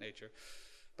anything of that nature.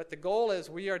 But the goal is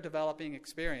we are developing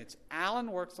experience.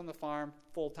 Alan works on the farm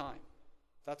full time.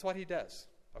 That's what he does.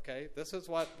 Okay?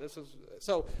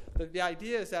 So the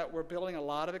idea is that we're building a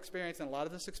lot of experience, and a lot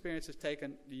of this experience has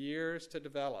taken years to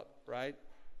develop, right?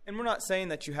 And we're not saying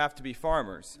that you have to be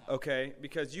farmers, okay?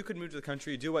 Because you could move to the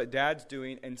country, do what Dad's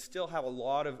doing, and still have a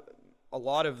lot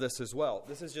of this as well.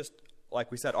 This is just,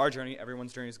 like we said, our journey.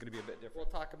 Everyone's journey is going to be a bit different. We'll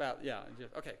talk about,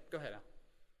 okay, go ahead now.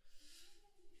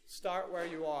 Start where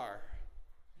you are.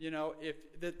 If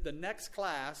the next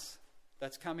class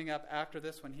that's coming up after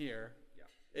this one here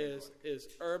is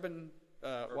urban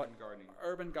gardening.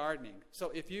 Urban gardening.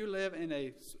 So if you live in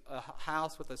a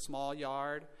house with a small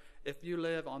yard, if you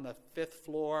live on the 5th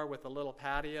floor with a little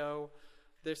patio,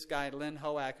 this guy, Lynn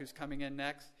Hoak, who's coming in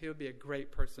next, he would be a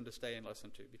great person to stay and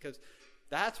listen to, because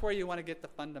that's where you want to get the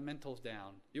fundamentals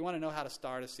down. You want to know how to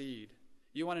start a seed.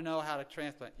 You want to know how to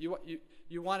transplant. You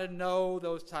want to know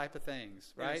those type of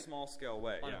things, right? In a small scale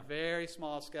way, On a very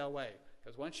small scale way.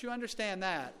 Because once you understand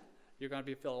that, you're going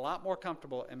to feel a lot more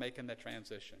comfortable in making the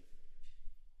transition.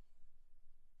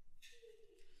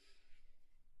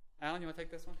 Alan, you want to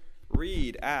take this one?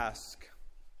 Read, ask,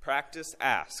 practice,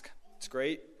 ask. It's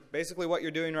great. Basically what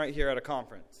you're doing right here at a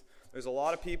conference. There's a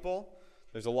lot of people.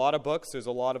 There's a lot of books. There's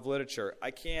a lot of literature.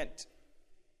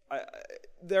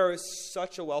 There is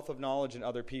such a wealth of knowledge in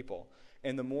other people.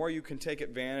 And the more you can take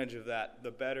advantage of that,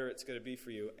 the better it's going to be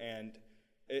for you. And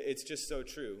it's just so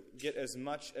true. Get as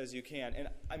much as you can. And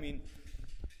I mean,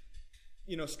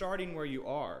 starting where you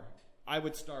are, I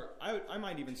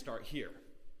might even start here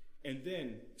and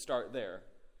then start there.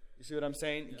 You see what I'm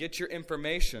saying? Yeah. Get your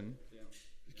information. Yeah.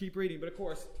 Keep reading. But of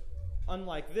course,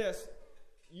 unlike this,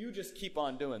 you just keep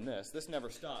on doing this. This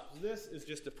never stops. This is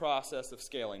just a process of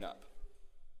scaling up.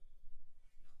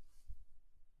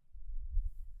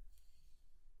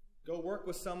 Go work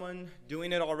with someone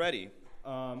doing it already.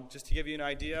 Just to give you an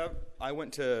idea, I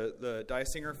went to the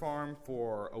Dysinger farm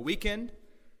for a weekend,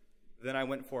 then I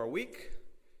went for a week,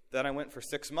 then I went for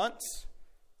 6 months,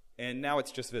 and now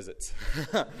it's just visits.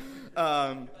 But that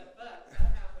happened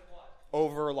what?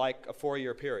 Over like a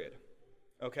 4-year period.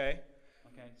 Okay,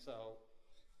 so,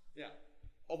 yeah.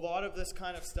 A lot of this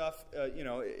kind of stuff,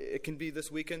 it can be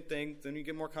this weekend thing, then you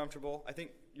get more comfortable. I think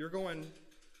you're going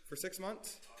for 6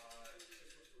 months?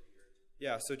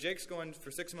 Yeah, so Jake's going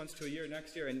for 6 months to a year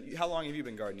next year. And how long have you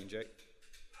been gardening, Jake?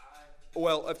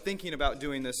 Well, I'm thinking about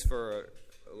doing this for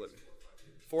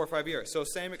 4 or 5 years. So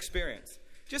same experience.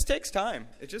 Just takes time.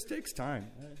 It just takes time.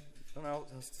 I don't know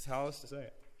how else to say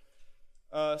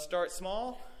it. Start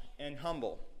small and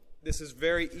humble. This is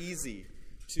very easy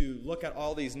to look at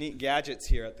all these neat gadgets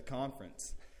here at the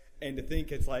conference and to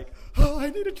think it's like, oh, I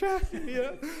need a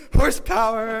tractor,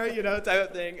 horsepower, type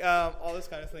of thing, all this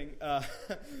kind of thing.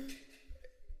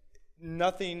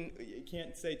 Nothing, you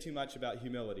can't say too much about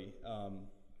humility.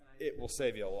 It will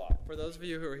save you a lot. For those of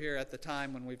you who were here at the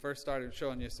time when we first started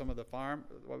showing you some of the farm,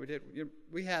 what we did,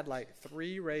 we had like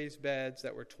 3 raised beds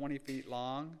that were 20 feet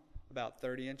long, about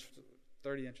 30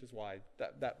 inches wide.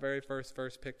 That very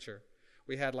first picture.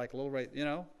 We had like little raised,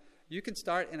 you can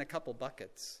start in a couple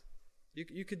buckets.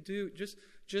 You could do,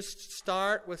 just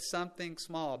start with something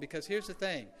small. Because here's the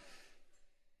thing.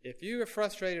 If you are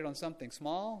frustrated on something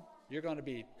small, you're going to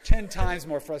be 10 times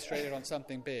more frustrated on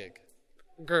something big.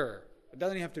 It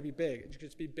doesn't even have to be big. It should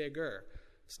just be bigger.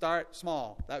 Start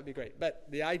small. That would be great. But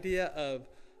the idea of,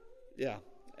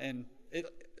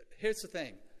 here's the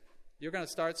thing. You're going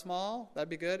to start small. That'd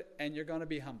be good. And you're going to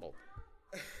be humbled.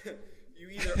 You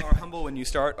either are humble when you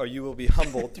start or you will be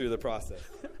humbled through the process.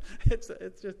 It's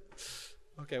just,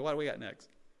 okay, what do we got next?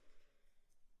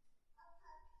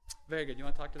 Very good. You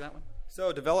want to talk to that one?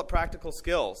 So develop practical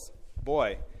skills.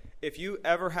 Boy, if you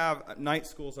ever have, night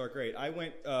schools are great. I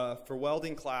went for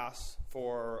welding class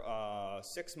for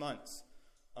 6 months.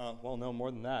 Well, no,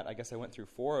 more than that. I guess I went through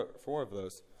four of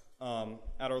those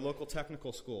at our local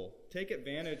technical school. Take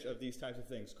advantage of these types of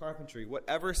things. Carpentry,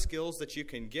 whatever skills that you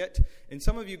can get. And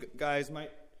some of you guys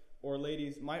or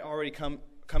ladies might already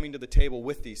coming to the table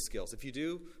with these skills. If you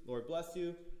do, Lord bless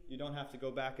you. You don't have to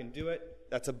go back and do it.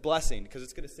 That's a blessing because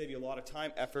it's going to save you a lot of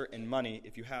time, effort, and money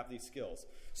if you have these skills.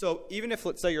 So even if,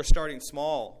 let's say, you're starting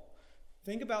small,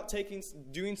 think about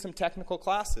doing some technical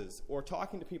classes or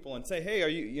talking to people and say, hey, are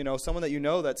you someone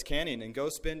that that's canning, and go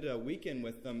spend a weekend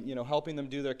with them, helping them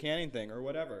do their canning thing or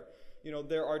whatever.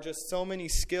 There are just so many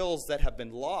skills that have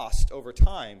been lost over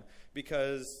time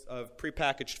because of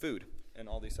prepackaged food and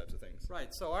all these types of things.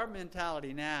 Right. So our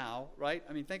mentality now, right?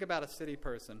 I mean, think about a city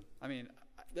person. I mean,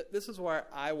 this is where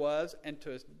I was, and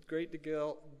to a great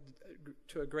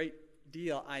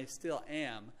deal, I still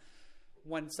am.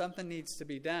 When something needs to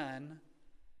be done,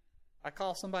 I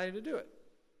call somebody to do it.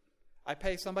 I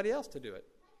pay somebody else to do it.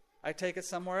 I take it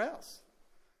somewhere else.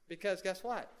 Because guess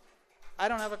what? I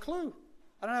don't have a clue.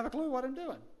 I don't have a clue what I'm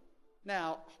doing.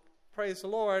 Now, praise the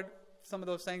Lord, some of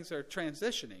those things are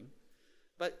transitioning.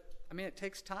 But, I mean, it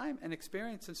takes time and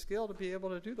experience and skill to be able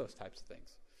to do those types of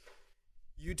things.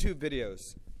 YouTube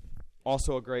videos,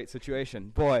 also a great situation.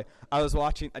 Boy, I was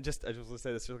watching. I just want to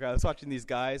say this. I was watching these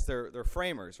guys. They're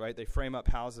framers, right? They frame up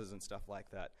houses and stuff like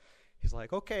that. He's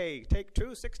like, okay, take 2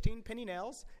 16-penny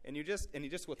nails, and you just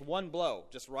with one blow,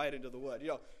 just right into the wood.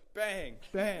 Bang,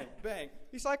 bang, bang.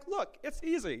 He's like, look, it's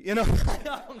easy. I don't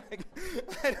know.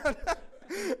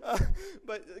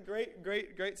 But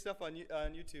great stuff on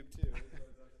YouTube too.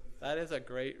 That is a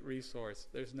great resource.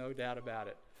 There's no doubt about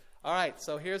it. All right,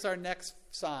 so here's our next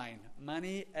sign.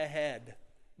 Money ahead.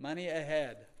 Money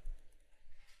ahead.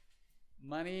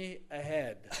 Money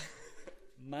ahead.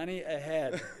 Money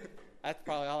ahead. That's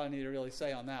probably all I need to really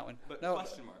say on that one. But no,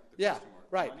 question mark. Yeah, question mark.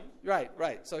 right, Money?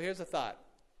 right. So here's a thought.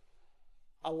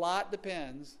 A lot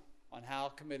depends on how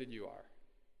committed you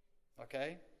are.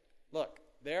 Okay? Look,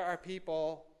 there are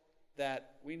people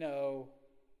that we know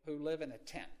who live in a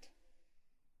tent.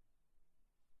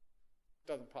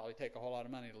 Doesn't probably take a whole lot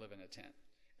of money to live in a tent.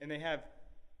 And they have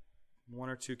 1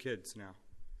 or 2 kids now.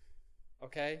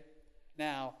 Okay?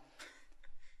 Now,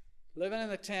 living in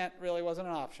the tent really wasn't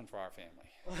an option for our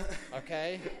family.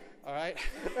 Okay? All right?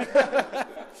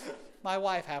 My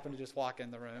wife happened to just walk in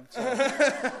the room.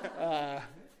 So,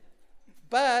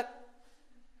 but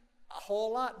a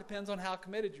whole lot depends on how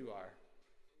committed you are.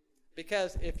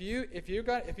 Because if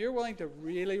you're willing to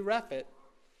really rough it,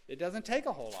 it doesn't take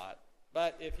a whole lot.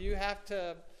 But if you have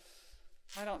to,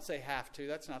 I don't say have to,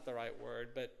 that's not the right word,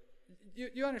 but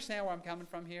you understand where I'm coming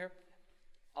from here?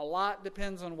 A lot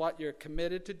depends on what you're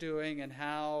committed to doing and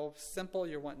how simple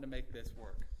you're wanting to make this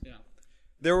work. Yeah.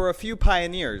 There were a few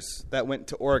pioneers that went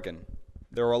to Oregon.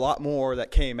 There were a lot more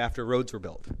that came after roads were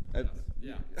built.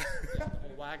 Yeah.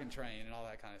 The wagon train and all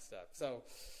that kind of stuff. So,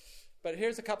 but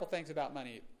here's a couple things about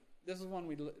money. This is one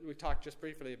we talked just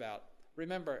briefly about.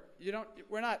 Remember,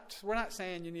 we're not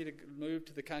saying you need to move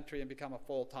to the country and become a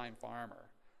full-time farmer,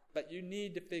 but you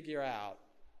need to figure out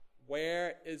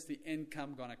where is the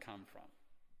income going to come from.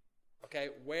 Okay,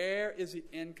 where is the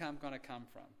income going to come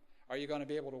from? Are you going to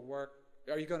be able to work?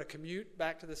 Are you going to commute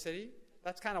back to the city?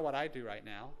 That's kind of what I do right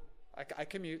now. I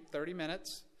commute 30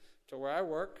 minutes to where I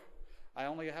work. I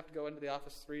only have to go into the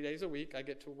office 3 days a week. I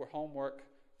get to home work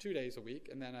 2 days a week,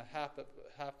 and then half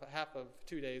of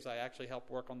 2 days I actually help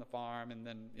work on the farm, and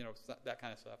then that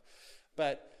kind of stuff.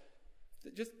 But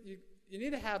just you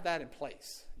need to have that in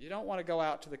place. You don't want to go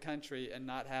out to the country and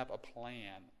not have a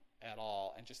plan at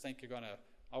all, and just think you're going to.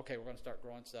 Okay, we're going to start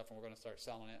growing stuff, and we're going to start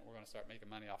selling it, and we're going to start making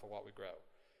money off of what we grow.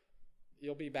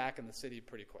 You'll be back in the city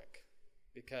pretty quick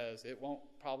because it won't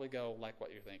probably go like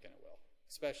what you're thinking it will,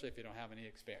 especially if you don't have any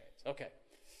experience. Okay.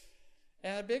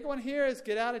 And a big one here is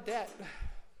get out of debt.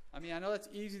 I mean, I know that's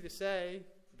easy to say,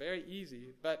 very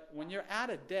easy, but when you're out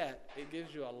of debt, it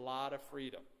gives you a lot of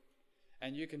freedom.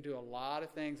 And you can do a lot of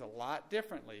things a lot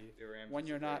differently when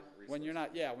you're not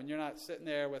sitting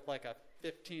there with like a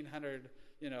 $1,500,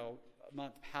 a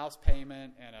month house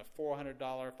payment and a $400,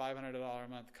 $500 a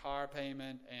month car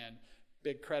payment and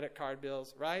big credit card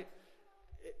bills, right?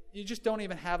 You just don't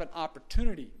even have an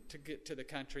opportunity to get to the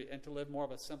country and to live more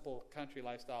of a simple country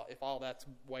lifestyle if all that's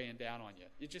weighing down on you.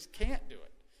 You just can't do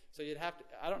it. So you'd have to,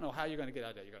 I don't know how you're going to get out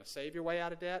of debt. You're going to save your way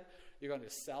out of debt. You're going to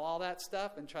sell all that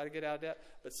stuff and try to get out of debt.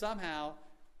 But somehow,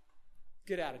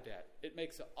 get out of debt. It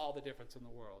makes all the difference in the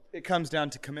world. It comes down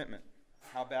to commitment.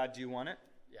 How bad do you want it?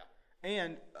 Yeah.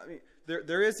 And, I mean,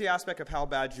 there is the aspect of how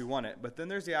bad you want it, but then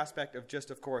there's the aspect of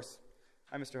just, of course,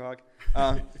 hi, Mr. Hogg.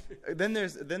 Then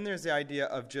there's the idea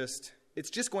of just, it's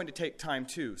just going to take time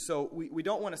too. So we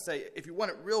don't want to say, if you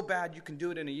want it real bad, you can do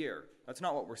it in a year. That's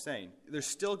not what we're saying. There's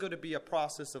still going to be a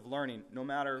process of learning, no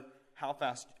matter how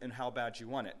fast and how bad you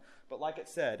want it. But like it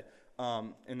said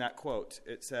in that quote,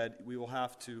 it said, we will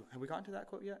have to, have we gotten to that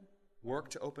quote yet? Work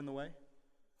to open the way?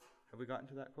 Have we gotten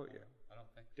to that quote yet? I don't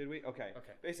think. Did we? Okay.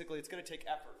 Basically, it's going to take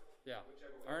effort. Yeah.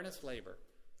 Earnest labor.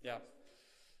 Yeah.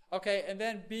 Okay, and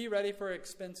then be ready for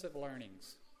expensive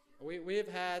learnings. We have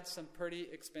had some pretty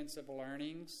expensive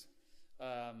learnings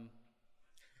that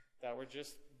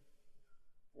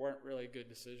weren't really good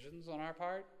decisions on our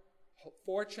part.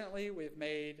 Fortunately, we've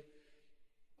made,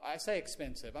 I say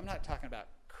expensive, I'm not talking about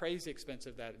crazy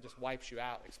expensive that it just wipes you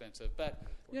out expensive, but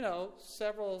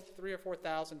several $3,000 or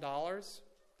 $4,000.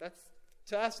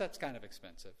 To us, that's kind of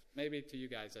expensive. Maybe to you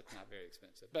guys, that's not very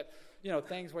expensive. But,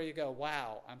 things where you go,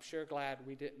 wow, I'm sure glad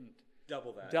we didn't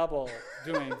double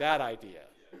doing that idea,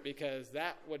 because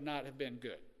that would not have been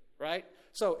good, right?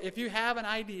 So if you have an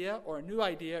idea or a new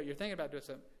idea, you're thinking about doing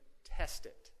something, test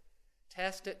it.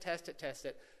 Test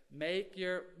it. Make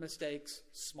your mistakes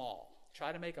small.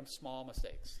 Try to make them small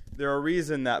mistakes. There's a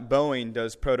reason that Boeing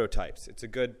does prototypes. It's a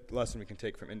good lesson we can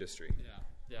take from industry.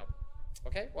 Yeah.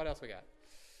 Okay, what else we got?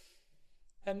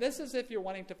 And this is if you're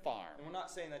wanting to farm. And we're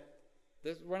not saying that.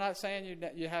 We're not saying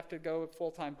you have to go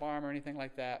full-time farm or anything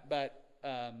like that, but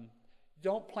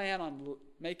don't plan on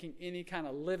making any kind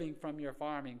of living from your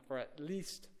farming for at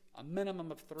least a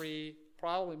minimum of 3,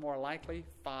 probably more likely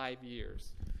 5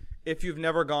 years. If you've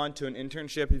never gone to an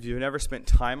internship, if you've never spent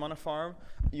time on a farm,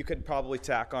 you could probably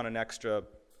tack on an extra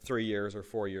 3 years or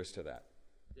 4 years to that.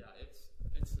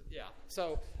 Yeah,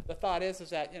 So the thought is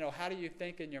that, how do you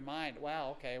think in your mind, wow,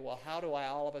 okay, well, how do I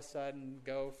all of a sudden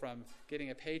go from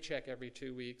getting a paycheck every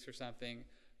 2 weeks or something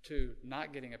to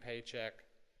not getting a paycheck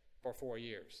for 4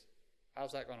 years?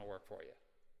 How's that going to work for you?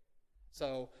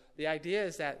 So the idea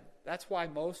is that's why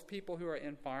most people who are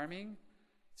in farming,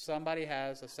 somebody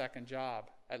has a second job,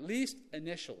 at least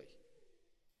initially,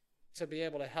 to be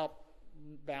able to help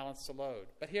balance the load.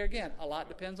 But here again, a lot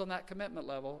depends on that commitment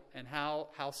level and how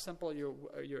simple you're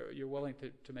willing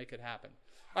to make it happen.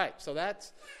 All right, so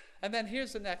and then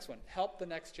here's the next one, help the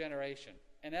next generation.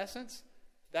 In essence,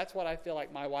 that's what I feel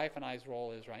like my wife and I's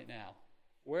role is right now.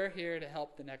 We're here to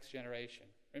help the next generation.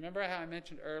 Remember how I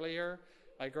mentioned earlier,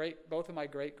 both of my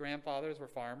great-grandfathers were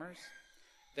farmers.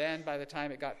 Then by the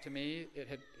time it got to me, it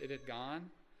had gone.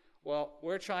 Well,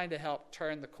 we're trying to help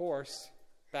turn the course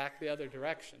back the other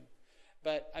direction.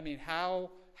 But I mean,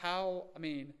 how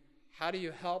do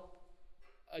you help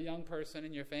a young person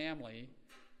in your family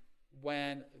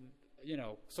when,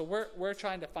 so we're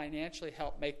trying to financially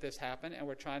help make this happen, and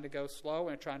we're trying to go slow,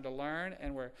 and trying to learn,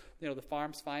 and the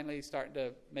farm's finally starting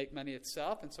to make money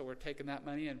itself, and so we're taking that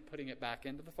money and putting it back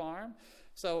into the farm.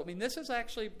 So, I mean, this is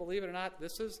actually, believe it or not,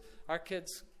 this is our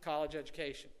kids' college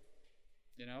education,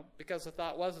 because the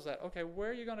thought was that, okay, where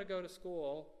are you going to go to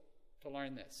school to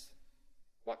learn this?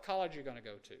 What college are you going to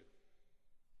go to?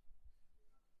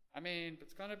 I mean,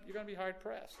 you're going to be hard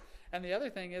pressed. And the other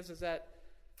thing is that,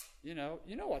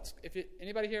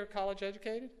 anybody here college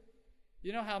educated?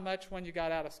 You know how much when you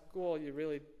got out of school you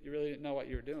really didn't know what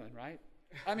you were doing, right?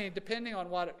 I mean, depending on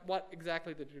what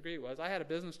exactly the degree was. I had a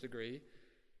business degree.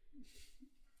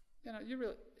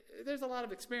 There's a lot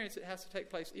of experience that has to take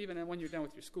place even when you're done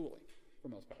with your schooling, for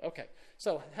the most part. Okay,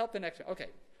 so help the next. Okay,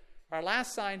 our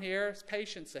last sign here is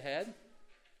patience ahead.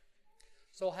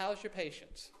 So how's your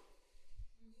patience?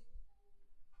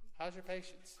 How's your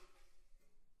patience?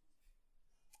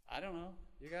 I don't know.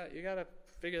 You got to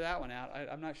figure that one out.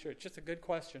 I'm not sure. It's just a good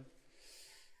question.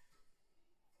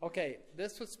 Okay,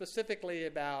 this was specifically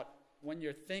about when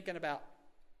you're thinking about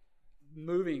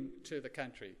moving to the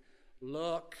country.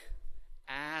 Look,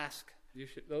 ask.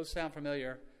 Those sound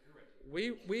familiar.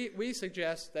 We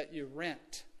suggest that you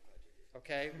rent.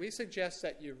 Okay, we suggest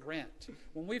that you rent.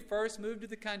 When we first moved to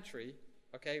the country,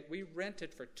 okay, we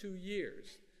rented for 2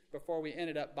 years before we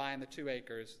ended up buying the 2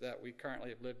 acres that we currently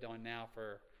have lived on now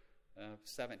for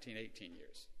 17, 18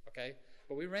 years. Okay,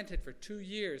 but we rented for 2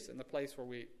 years in the place where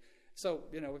we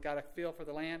got a feel for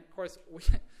the land. Of course,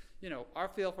 our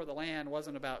feel for the land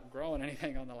wasn't about growing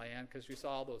anything on the land because we saw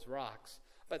all those rocks.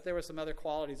 But there were some other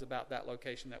qualities about that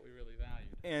location that we really valued.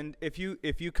 And if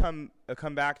you come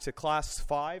back to class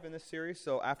 5 in this series,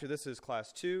 so after this is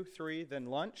class 2, 3, then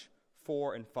lunch,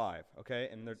 4 and 5, okay?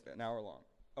 And they're an hour long.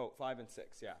 Oh, 5 and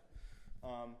 6, yeah.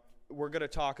 We're going to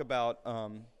talk about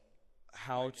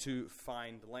how to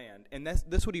find land. And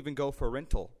this would even go for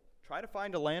rental. Try to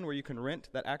find a land where you can rent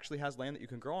that actually has land that you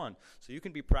can grow on. So you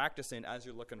can be practicing as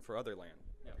you're looking for other land.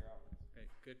 Yeah. Okay,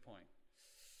 good point.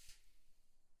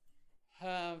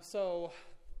 So,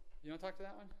 you want to talk to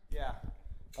that one? Yeah.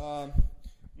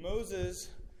 Moses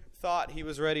thought he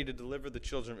was ready to deliver the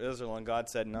children of Israel, and God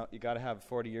said, no, you got to have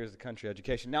 40 years of country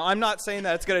education. Now, I'm not saying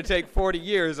that it's going to take 40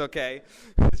 years, okay?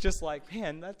 It's just like,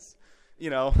 man, that's,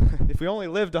 if we only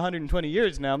lived 120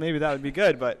 years now, maybe that would be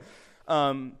good. But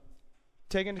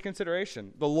take into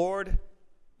consideration, the Lord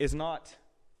is not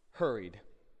hurried,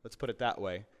 let's put it that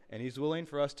way, and he's willing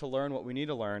for us to learn what we need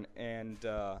to learn, and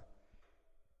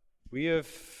we have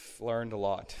learned a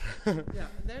lot. Yeah,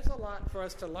 there's a lot for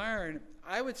us to learn.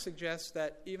 I would suggest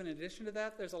that even in addition to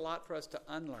that, there's a lot for us to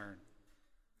unlearn.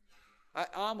 I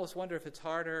almost wonder if it's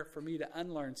harder for me to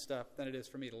unlearn stuff than it is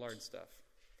for me to learn stuff.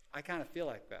 I kind of feel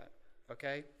like that,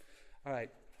 okay? All right,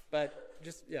 but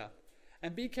just, yeah.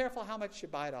 And be careful how much you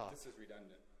bite off. This is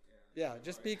redundant. Yeah,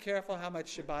 just be careful how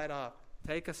much you bite off.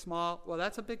 Take a small, well,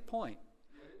 that's a big point.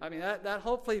 I mean, that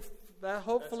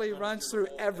hopefully runs through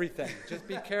everything. Just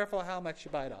be careful how much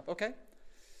you bite off, okay?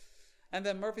 And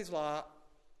then Murphy's Law,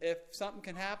 if something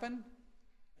can happen,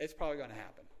 it's probably going to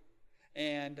happen.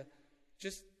 And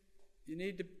just, you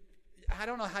need to, I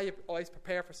don't know how you always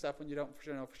prepare for stuff when you don't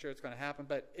know for sure it's going to happen,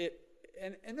 but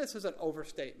and this is an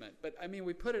overstatement, but I mean,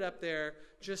 we put it up there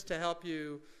just to help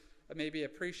you maybe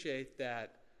appreciate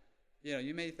that.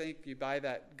 You may think you buy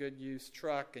that good used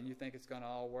truck and you think it's going to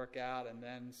all work out, and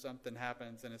then something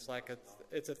happens and it's like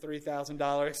it's a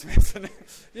 $3,000 expense.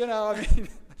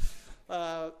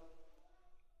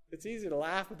 It's easy to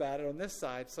laugh about it on this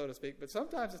side, so to speak, but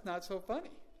sometimes it's not so funny,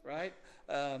 right?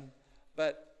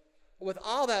 But with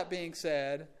all that being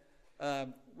said,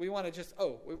 we want to just,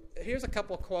 here's a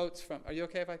couple of quotes from, are you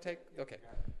okay if I take, okay.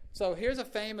 So here's a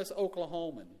famous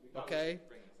Oklahoman, okay?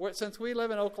 Since we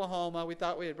live in Oklahoma, we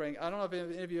thought we'd bring, I don't know if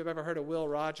any of you have ever heard of Will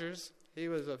Rogers. He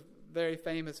was a very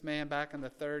famous man back in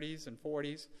the 30s and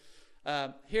 40s.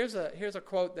 Here's a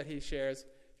quote that he shares.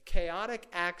 Chaotic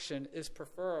action is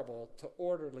preferable to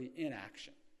orderly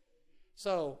inaction.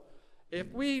 So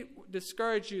if we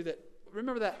discourage you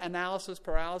remember that analysis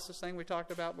paralysis thing we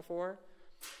talked about before?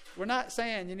 We're not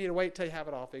saying you need to wait till you have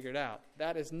it all figured out.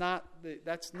 That's not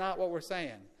what we're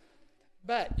saying.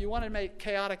 But you want to make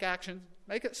chaotic action,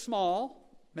 make it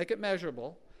small, make it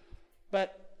measurable,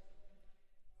 but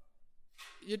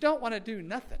you don't want to do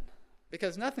nothing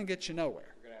because nothing gets you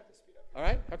nowhere. We're going to have to speed up. All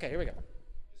right? Okay, here we go.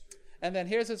 And then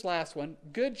here's his last one.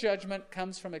 Good judgment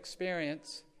comes from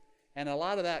experience, and a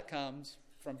lot of that comes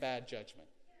from bad judgment.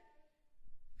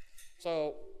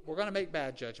 So we're going to make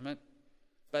bad judgment,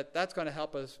 but that's going to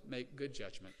help us make good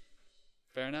judgment.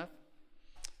 Fair enough?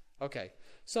 Okay.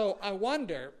 So I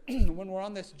wonder, when we're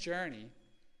on this journey,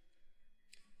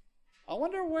 I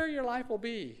wonder where your life will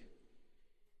be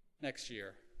next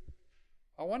year.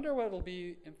 I wonder what it'll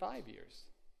be in 5 years.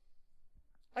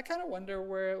 I kind of wonder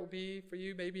where it will be for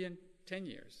you maybe in 10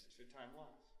 years. Should time lapse?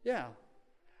 Yeah.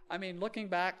 I mean, looking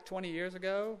back 20 years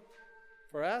ago,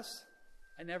 for us,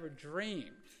 I never dreamed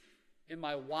in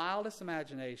my wildest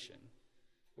imagination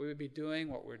we would be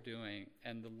doing what we're doing,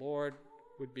 and the Lord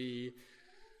would be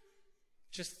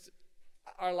just,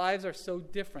 our lives are so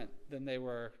different than they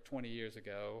were 20 years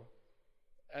ago.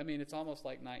 I mean, it's almost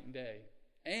like night and day.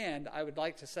 And I would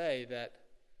like to say that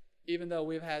even though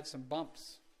we've had some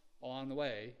bumps along the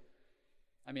way,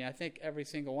 I mean, I think every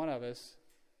single one of us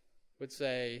would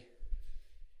say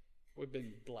we've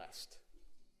been blessed,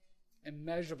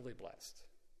 immeasurably blessed.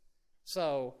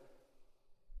 So,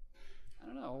 I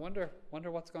don't know, I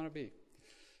wonder what's going to be.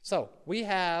 So, we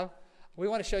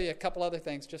want to show you a couple other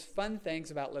things, just fun things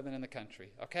about living in the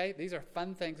country, okay? These are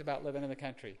fun things about living in the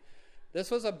country. This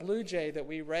was a blue jay that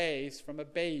we raised from a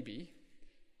baby,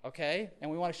 okay? And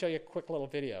we want to show you a quick little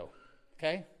video,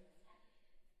 okay?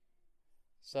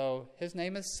 So his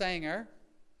name is Seiler.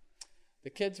 The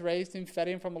kids raised him, fed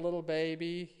him from a little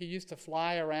baby. He used to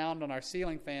fly around on our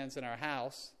ceiling fans in our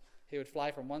house. He would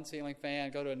fly from one ceiling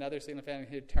fan, go to another ceiling fan, and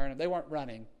he'd turn them. They weren't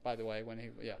running, by the way,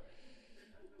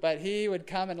 But he would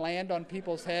come and land on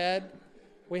people's head.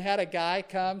 We had a guy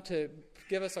come to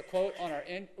give us a quote on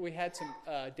we had some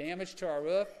damage to our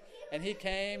roof, and he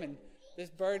came, and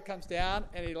this bird comes down,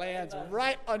 and he lands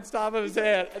right on top of his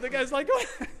head. And the guy's like,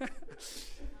 what?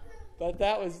 But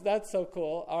that's so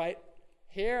cool. All right,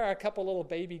 here are a couple little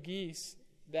baby geese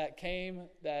that came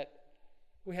that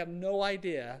we have no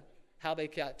idea how they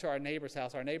got to our neighbor's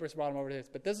house. Our neighbors brought them over to this.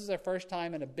 But this is their first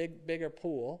time in a bigger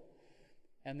pool.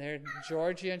 And they're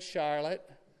Georgie and Charlotte.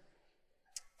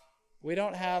 We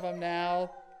don't have them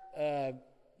now.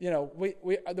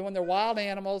 When they're wild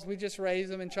animals, we just raise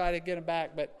them and try to get them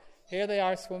back. But here they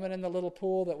are swimming in the little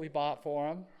pool that we bought for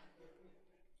them.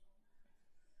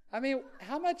 I mean,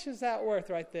 how much is that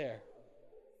worth right there?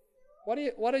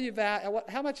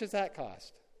 How much does that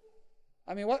cost?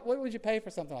 I mean, what would you pay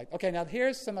for something like that? Okay, now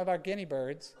here's some of our guinea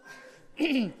birds.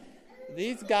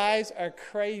 These guys are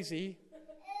crazy.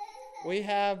 We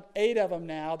have 8 of them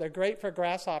now. They're great for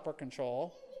grasshopper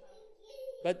control.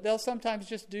 But they'll sometimes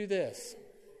just do this.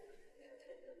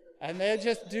 And they'll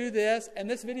just do this. And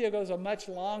this video goes much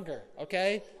longer,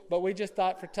 okay? But we just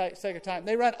thought for sake of time.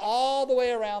 They run all the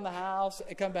way around the house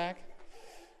and come back.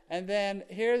 And then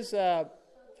here's,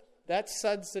 that's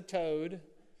Suds the toad.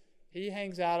 He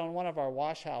hangs out on one of our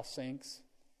wash house sinks.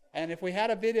 And if we had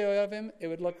a video of him, it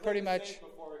would look pretty much...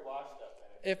 Before we washed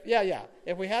up.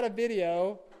 If we had a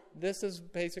video, this is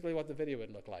basically what the video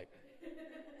would look like.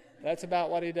 That's about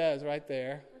what he does right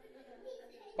there.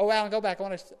 Oh, Alan, go back. I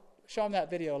want to show him that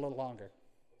video a little longer.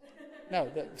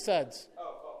 No, the Suds.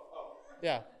 Oh.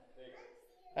 Yeah.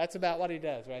 That's about what he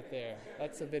does right there.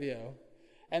 That's the video.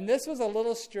 And this was a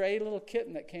little stray little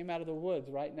kitten that came out of the woods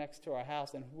right next to our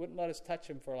house and wouldn't let us touch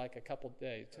him for like a couple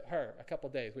days.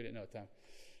 We didn't know at the time.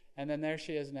 And then there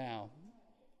she is now.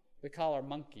 We call her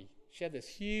Monkey. She had this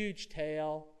huge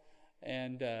tail,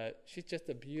 and she's just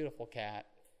a beautiful cat.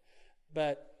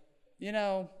 But,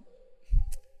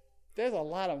 there's a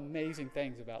lot of amazing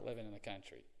things about living in the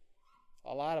country.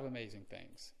 A lot of amazing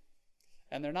things.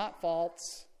 And they're not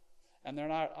false, and they're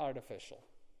not artificial.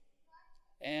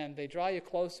 And they draw you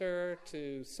closer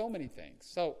to so many things.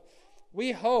 So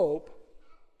we hope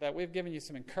that we've given you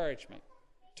some encouragement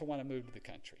to want to move to the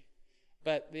country.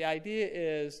 But the idea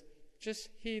is just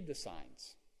heed the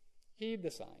signs. Heed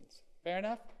the signs. Fair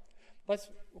enough? We'll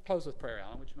close with prayer,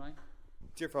 Alan. Would you mind?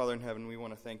 Dear Father in heaven, we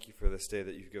want to thank you for this day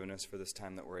that you've given us, for this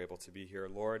time that we're able to be here.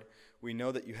 Lord, we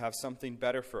know that you have something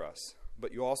better for us,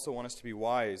 but you also want us to be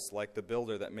wise, like the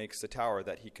builder that makes the tower,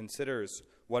 that he considers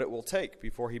what it will take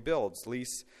before he builds.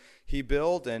 Lest he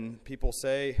build, and people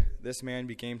say, this man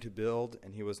began to build,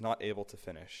 and he was not able to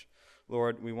finish.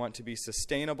 Lord, we want to be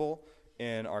sustainable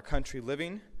in our country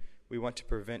living. We want to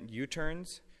prevent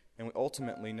U-turns, and we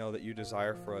ultimately know that you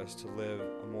desire for us to live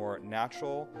a more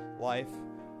natural life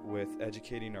with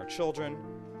educating our children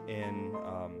in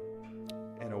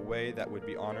a way that would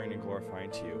be honoring and glorifying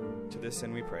to you. To this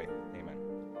end we pray. Amen.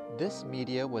 This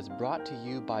media was brought to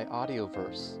you by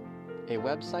Audioverse, a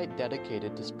website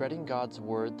dedicated to spreading God's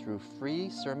Word through free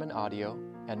sermon audio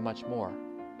and much more.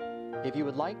 If you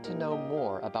would like to know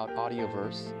more about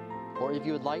Audioverse, or if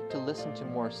you would like to listen to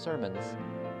more sermons,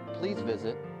 please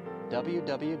visit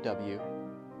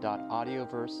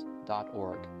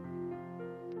www.audioverse.org.